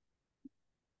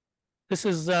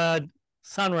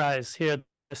sunrise here,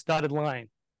 this dotted line.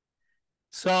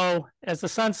 So as the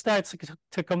sun starts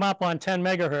to come up on 10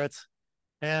 megahertz,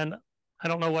 and I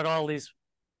don't know what all these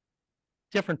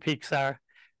different peaks are,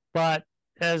 but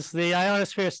as the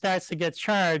ionosphere starts to get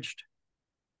charged,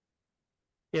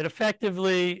 it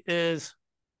effectively is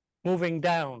moving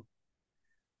down.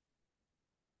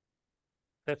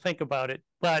 To think about it.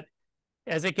 But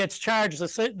as it gets charged,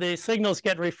 the signals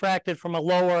get refracted from a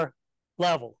lower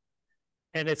level,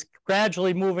 and it's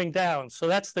gradually moving down. So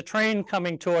that's the train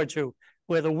coming towards you,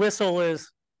 where the whistle is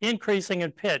increasing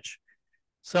in pitch.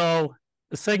 So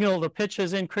the signal, the pitch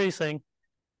is increasing,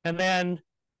 and then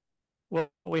what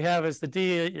we have is the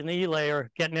D and E layer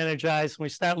getting energized, and we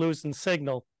start losing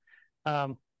signal.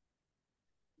 But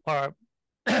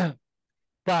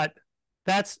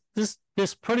that's this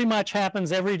pretty much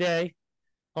happens every day.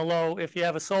 Although if you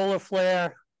have a solar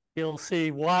flare, you'll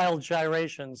see wild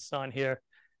gyrations on here.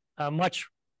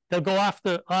 They'll go off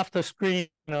the screen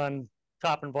on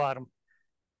top and bottom.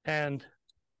 And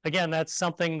again, that's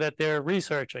something that they're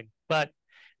researching. But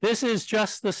this is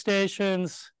just the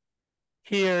stations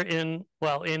here in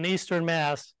Eastern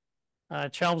Mass,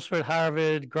 Chelmsford,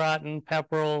 Harvard, Groton,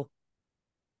 Pepperell.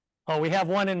 Oh, we have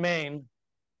one in Maine,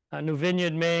 New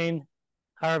Vineyard, Maine,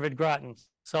 Harvard, Groton.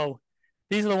 So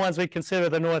these are the ones we consider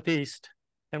the Northeast.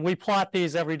 And we plot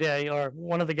these every day, or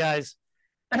one of the guys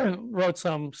wrote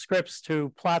some scripts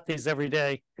to plot these every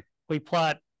day. We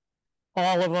plot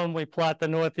all of them. We plot the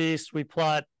Northeast. We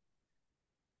plot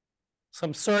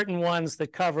some certain ones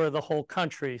that cover the whole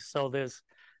country. So there's,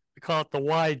 we call it the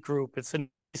wide group. It's in the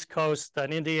East Coast,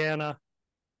 in Indiana,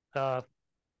 I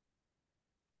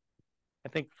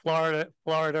think Florida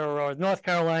or North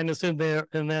Carolina's in there,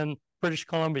 and then British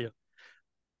Columbia.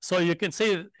 So you can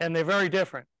see, and they're very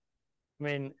different. I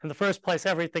mean, in the first place,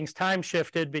 everything's time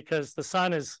shifted because the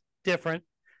sun is different,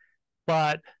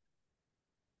 but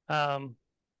the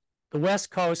West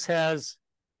Coast has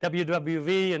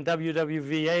WWV and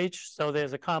WWVH, so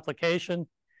there's a complication.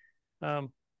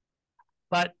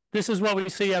 But this is what we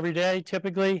see every day,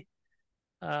 typically,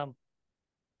 on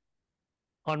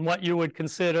what you would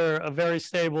consider a very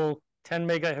stable 10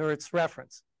 megahertz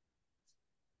reference.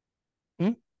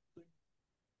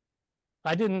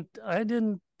 I didn't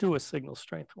do a signal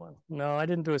strength one. No, I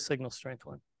didn't do a signal strength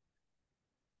one.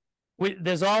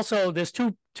 There's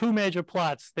two major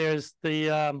plots. There's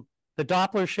the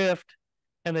Doppler shift,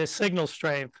 and there's signal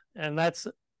strength, and that's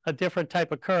a different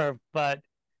type of curve, but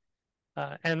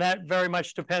and that very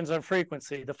much depends on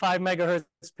frequency. The 5 megahertz,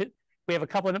 we have a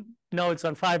couple of nodes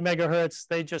on 5 megahertz.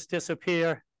 They just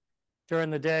disappear during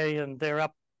the day, and they're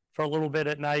up for a little bit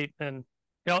at night, and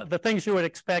you know the things you would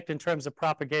expect in terms of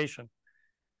propagation.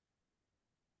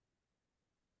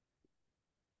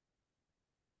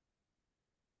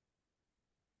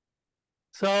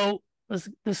 So this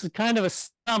is kind of a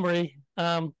summary.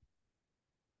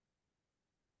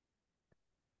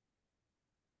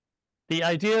 The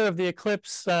idea of the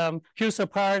Eclipse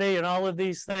CUSA party and all of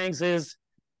these things is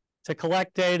to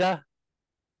collect data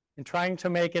and trying to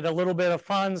make it a little bit of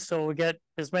fun so we get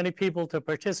as many people to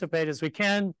participate as we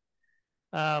can.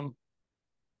 There's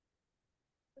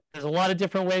a lot of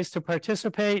different ways to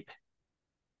participate.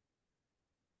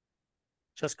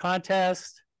 Just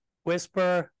contest,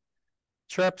 whisper,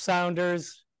 chirp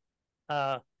sounders,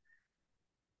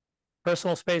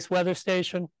 personal space weather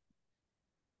station.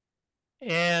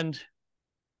 And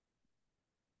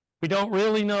we don't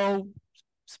really know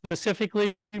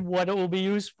specifically what it will be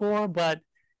used for, but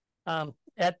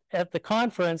at the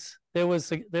conference, there was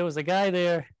a guy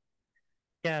there.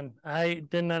 Again, I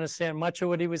didn't understand much of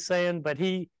what he was saying, but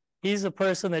he's a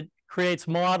person that creates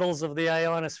models of the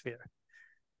ionosphere.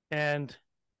 And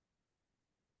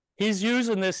he's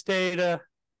using this data,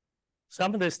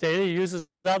 some of this data, he uses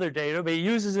other data, but he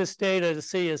uses this data to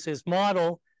see is his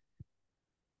model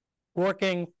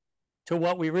working to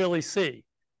what we really see.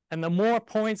 And the more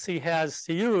points he has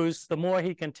to use, the more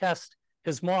he can test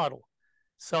his model.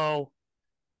 So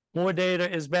more data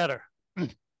is better.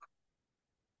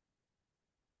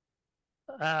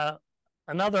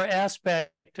 Another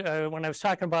aspect, when I was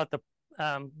talking about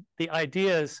the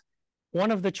ideas,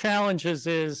 one of the challenges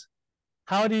is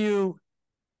how do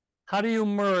how do you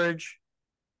merge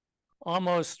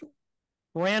almost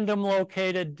random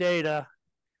located data?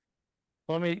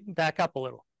 Let me back up a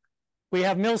little. We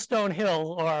have Millstone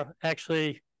Hill, or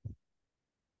actually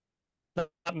not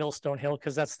Millstone Hill,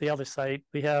 because that's the other site.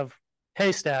 We have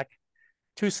Haystack,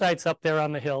 2 sites up there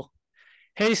on the hill.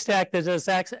 Haystack that does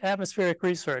atmospheric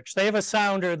research. They have a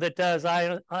sounder that does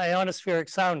ionospheric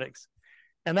soundings.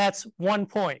 And that's 1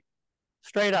 point,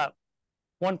 straight up,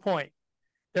 1 point.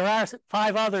 There are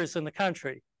 5 others in the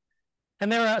country.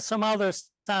 And there are some other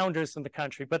sounders in the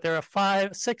country, but there are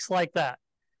 5, 6 like that.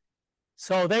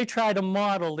 So they try to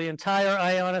model the entire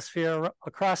ionosphere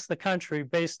across the country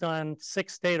based on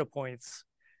 6 data points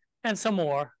and some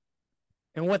more.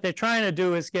 And what they're trying to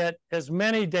do is get as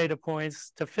many data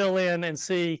points to fill in and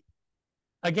see,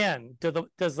 again,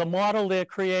 does the model they're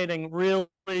creating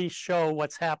really show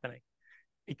what's happening?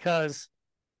 Because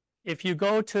if you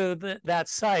go to that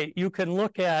site, you can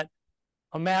look at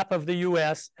a map of the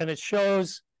US and it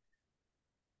shows,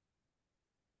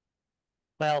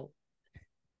 well,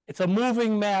 it's a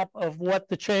moving map of what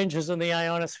the changes in the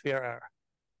ionosphere are.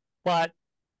 But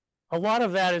a lot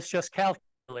of that is just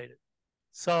calculated.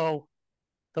 So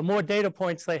the more data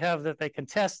points they have that they can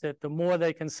test it, the more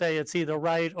they can say it's either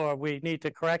right or we need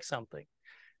to correct something.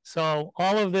 So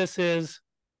all of this is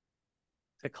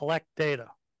to collect data.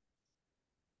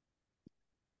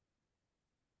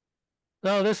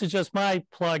 So this is just my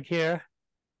plug here.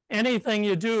 Anything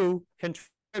you do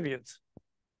contributes.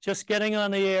 Just getting on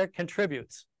the air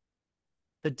contributes.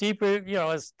 The deeper, you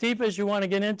know, as deep as you want to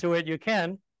get into it, you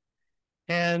can.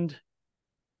 And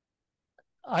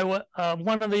one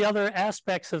of the other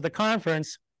aspects of the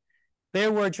conference,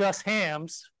 there were just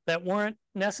hams that weren't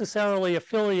necessarily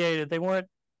affiliated. They weren't,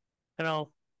 you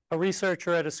know, a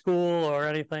researcher at a school or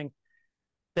anything,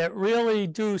 that really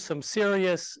do some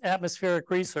serious atmospheric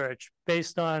research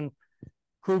based on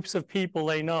groups of people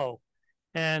they know.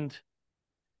 And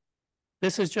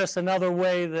this is just another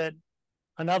way that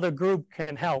another group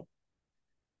can help.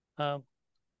 And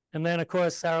then, of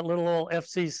course, our little old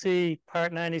FCC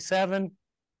Part 97,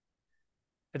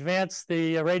 advance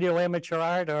the radio amateur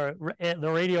art, or the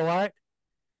radio art.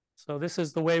 So this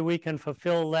is the way we can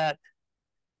fulfill that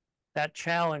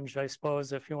challenge, I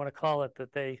suppose, if you want to call it,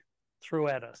 that they threw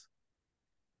at us.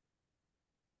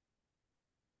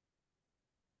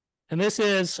 And this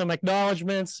is some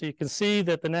acknowledgments. You can see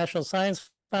that the National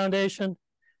Science Foundation,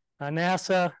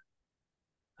 NASA,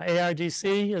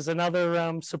 ARDC is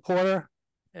another supporter.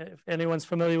 If anyone's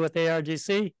familiar with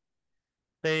ARDC,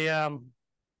 they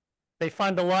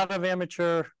fund a lot of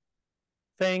amateur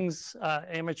things,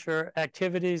 amateur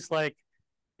activities, like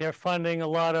they're funding a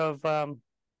lot of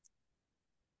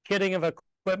kitting of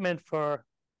equipment for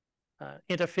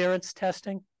interference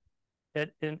testing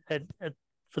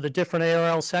for the different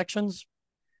ARL sections.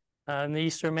 In the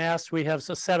Eastern Mass, we have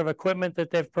a set of equipment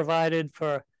that they've provided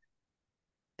for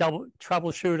double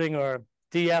troubleshooting or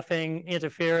DFing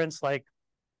interference, like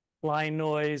line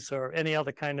noise or any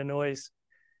other kind of noise.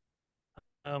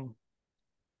 And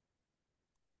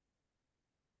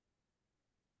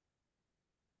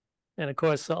of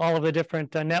course, all of the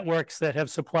different networks that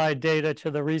have supplied data to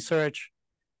the research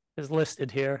is listed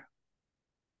here.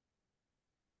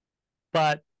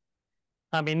 But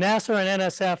I mean, NASA and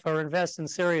NSF are investing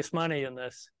serious money in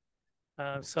this.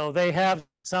 So they have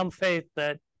some faith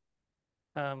that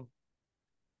that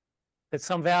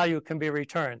some value can be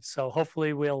returned. So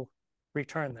hopefully we'll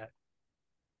return that.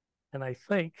 And I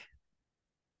think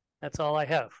that's all I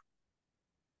have.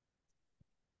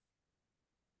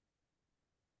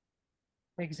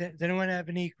 Thanks. Does anyone have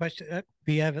any questions?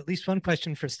 We have at least one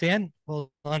question for Stan.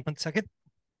 Hold on 1 second.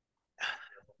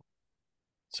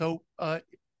 So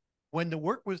when the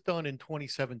work was done in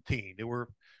 2017, there were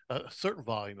a certain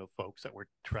volume of folks that were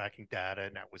tracking data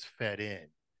and that was fed in.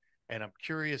 And I'm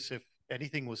curious if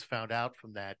anything was found out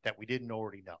from that we didn't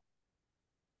already know.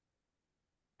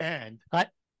 And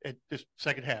this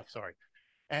second half, sorry.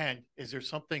 And is there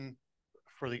something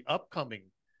for the upcoming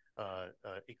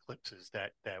eclipses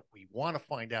that we want to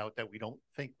find out that we don't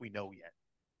think we know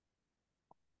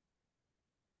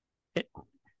yet?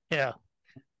 Yeah.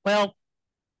 Well,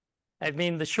 I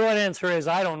mean, the short answer is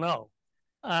I don't know.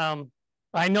 I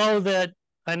know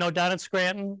down at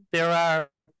Scranton, there are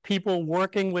people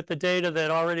working with the data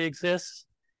that already exists.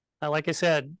 Like I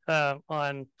said,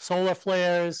 on solar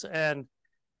flares, and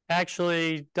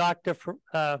actually Dr.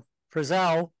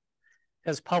 Frizzell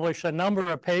has published a number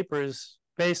of papers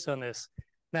based on this.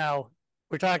 Now,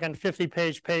 we're talking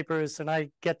 50-page papers, and I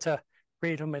get to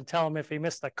read them and tell him if he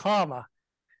missed a comma,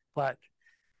 but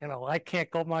you know, I can't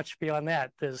go much beyond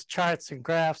that. There's charts and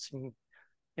graphs and, you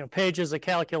know, pages of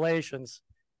calculations.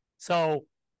 So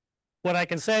what I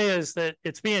can say is that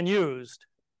it's being used.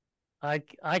 I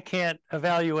can't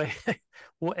evaluate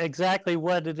exactly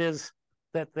what it is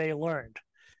that they learned.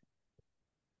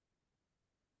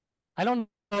 I don't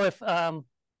know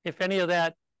if any of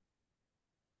that,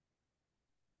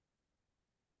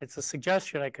 it's a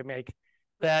suggestion I could make,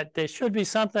 that there should be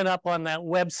something up on that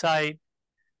website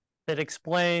that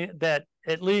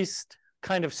at least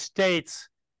kind of states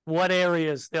what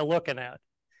areas they're looking at.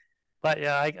 But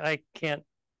yeah, I can't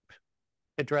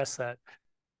address that.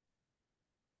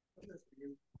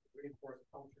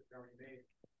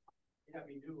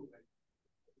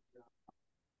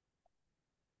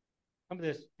 Some of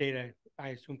this data, I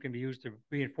assume, can be used to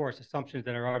reinforce assumptions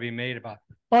that are already made about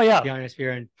the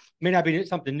ionosphere, and it may not be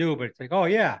something new, but it's like, oh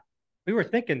yeah, we were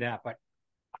thinking that, but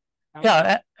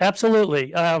yeah,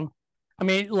 absolutely. I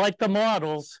mean, like the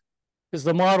models, is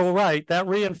the model right? That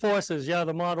reinforces, yeah,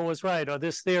 the model was right, or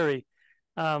this theory.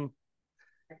 And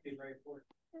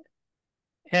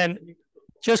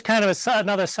just kind of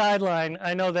another sideline,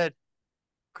 I know that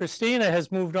Christina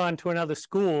has moved on to another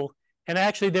school, and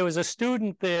actually there was a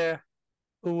student there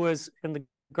who was in the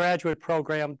graduate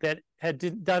program that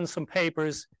had done some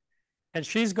papers, and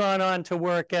she's gone on to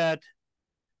work at,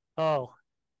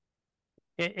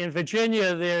 in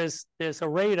Virginia, there's a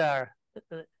radar.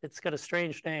 It's got a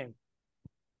strange name.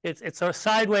 It's a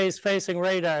sideways facing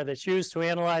radar that's used to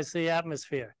analyze the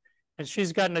atmosphere. And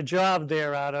she's gotten a job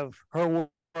there out of her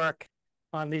work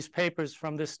on these papers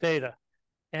from this data.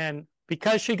 And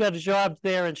because she got a job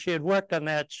there and she had worked on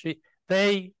that,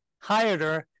 they hired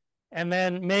her and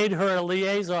then made her a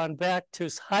liaison back to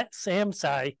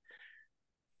HamSCI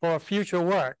for future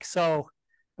work. So,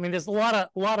 I mean, there's a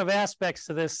lot of aspects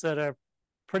to this that are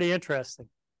pretty interesting.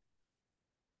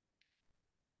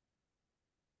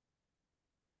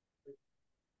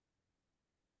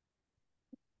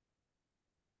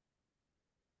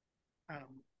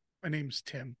 My name's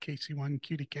Tim,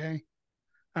 KC1QDK.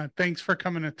 Thanks for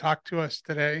coming to talk to us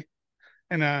today.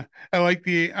 And I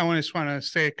just want to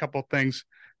say a couple things.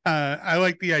 I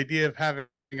like the idea of having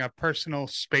a personal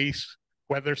space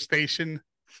weather station.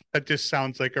 That just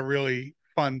sounds like a really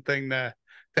fun thing to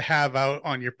have out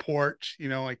on your porch,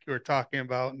 like you were talking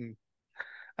about.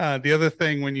 And the other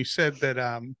thing, when you said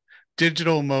that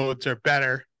digital modes are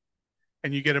better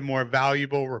and you get a more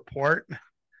valuable report,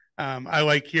 I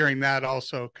like hearing that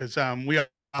also, because we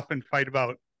often fight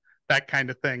about that kind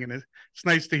of thing, and it's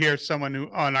nice to hear someone who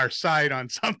on our side on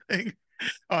something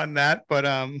on that. But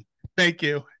thank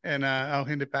you, and I'll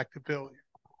hand it back to Bill.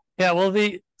 Yeah,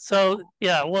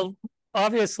 well,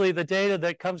 obviously the data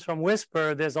that comes from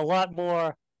WSPR, there's a lot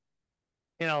more,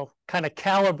 kind of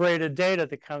calibrated data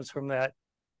that comes from that,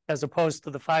 as opposed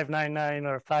to the 599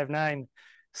 or 59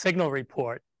 signal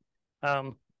report.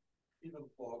 Even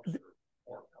blogs are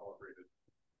more calibrated.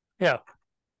 Yeah.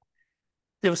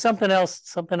 There was something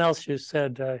else you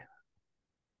said.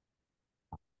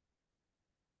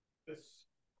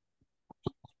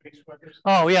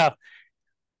 Oh yeah.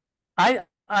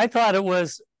 I thought it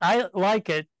was, I like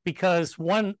it because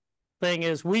one thing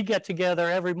is we get together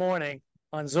every morning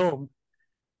on Zoom,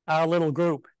 our little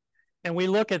group, and we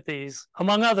look at these,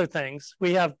 among other things.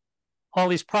 We have all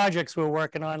these projects we're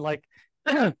working on, like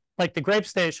like the grape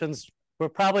stations. We're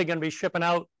probably going to be shipping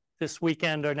out this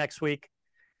weekend or next week,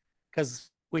 because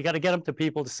we got to get them to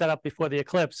people to set up before the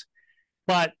eclipse.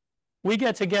 But we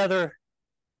get together,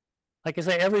 like I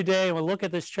say, every day, and we'll look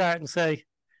at this chart and say,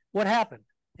 what happened?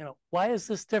 Why is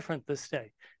this different this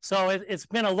day? So it's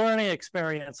been a learning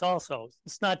experience also.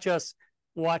 It's not just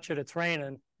watch it, it's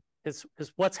raining. It's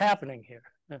what's happening here.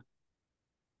 Yeah.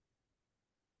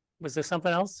 Was there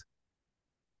something else?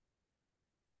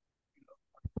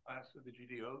 Class of the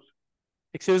GDOs?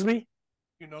 Excuse me?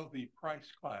 You know the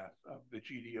price class of the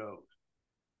GDOs?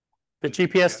 The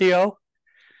GPSDO?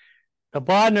 The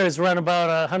Bodners run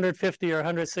about $150 or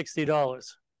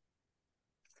 $160.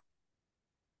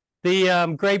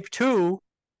 The Grape 2,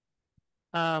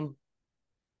 the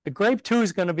Grape 2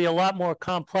 is going to be a lot more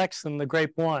complex than the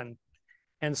Grape 1.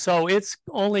 And so it's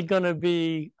only going to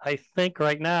be, I think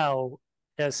right now,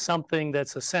 as something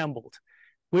that's assembled.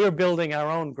 We're building our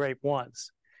own Grape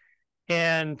 1s.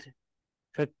 And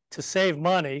to save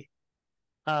money,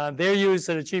 they're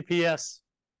using a GPS,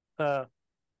 I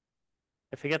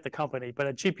forget the company, but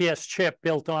a GPS chip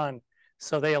built on,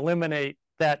 so they eliminate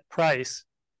that price.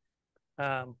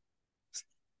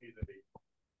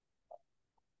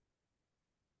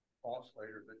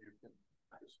 Oscillator that you can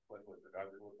display with it,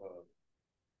 either with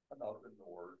an oven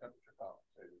or temperature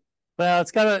compensated. Well,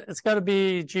 it's gotta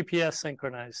be GPS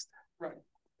synchronized. Right.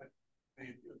 But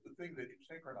the thing that you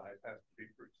synchronize has to be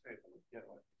pretty stable to begin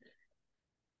with.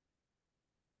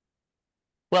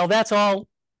 Well, that's all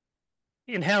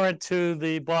inherent to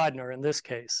the Bodner in this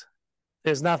case.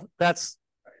 There's nothing, that's,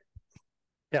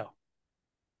 yeah.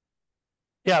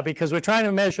 Yeah, because we're trying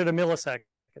to measure the milliseconds.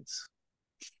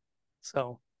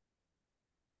 So,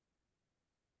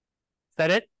 is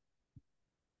that it?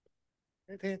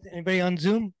 Anybody on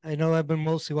Zoom? I know I've been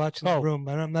mostly watching the room,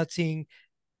 but I'm not seeing.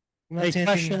 Any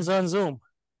questions on Zoom?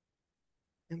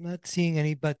 I'm not seeing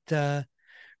any, but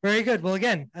very good. Well,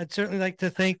 again, I'd certainly like to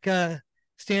thank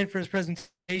Stan for his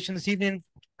presentation this evening.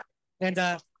 And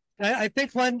I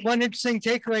think one interesting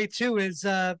takeaway too is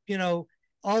you know,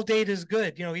 all data is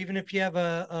good. You know, even if you have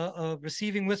a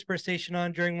receiving whisper station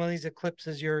on during one of these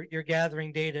eclipses, you're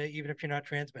gathering data even if you're not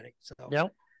transmitting. So yeah.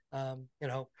 You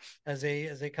know, as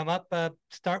they come up,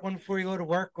 start one before you go to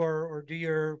work, or do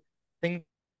your thing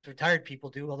retired people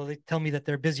do. Although they tell me that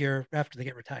they're busier after they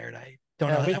get retired. I don't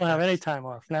know. We don't have any time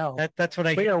off now. That's what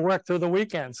I. We gotta work through the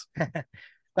weekends.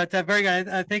 But very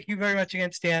good. Thank you very much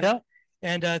again, Stan. Yeah.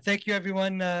 And thank you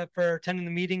everyone for attending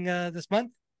the meeting this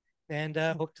month. And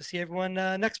hope to see everyone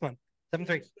next month.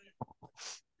 7-3.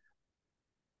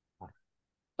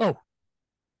 Oh.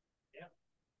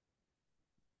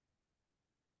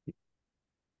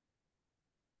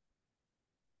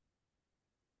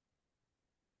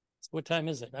 What time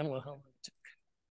is it? I don't know how long.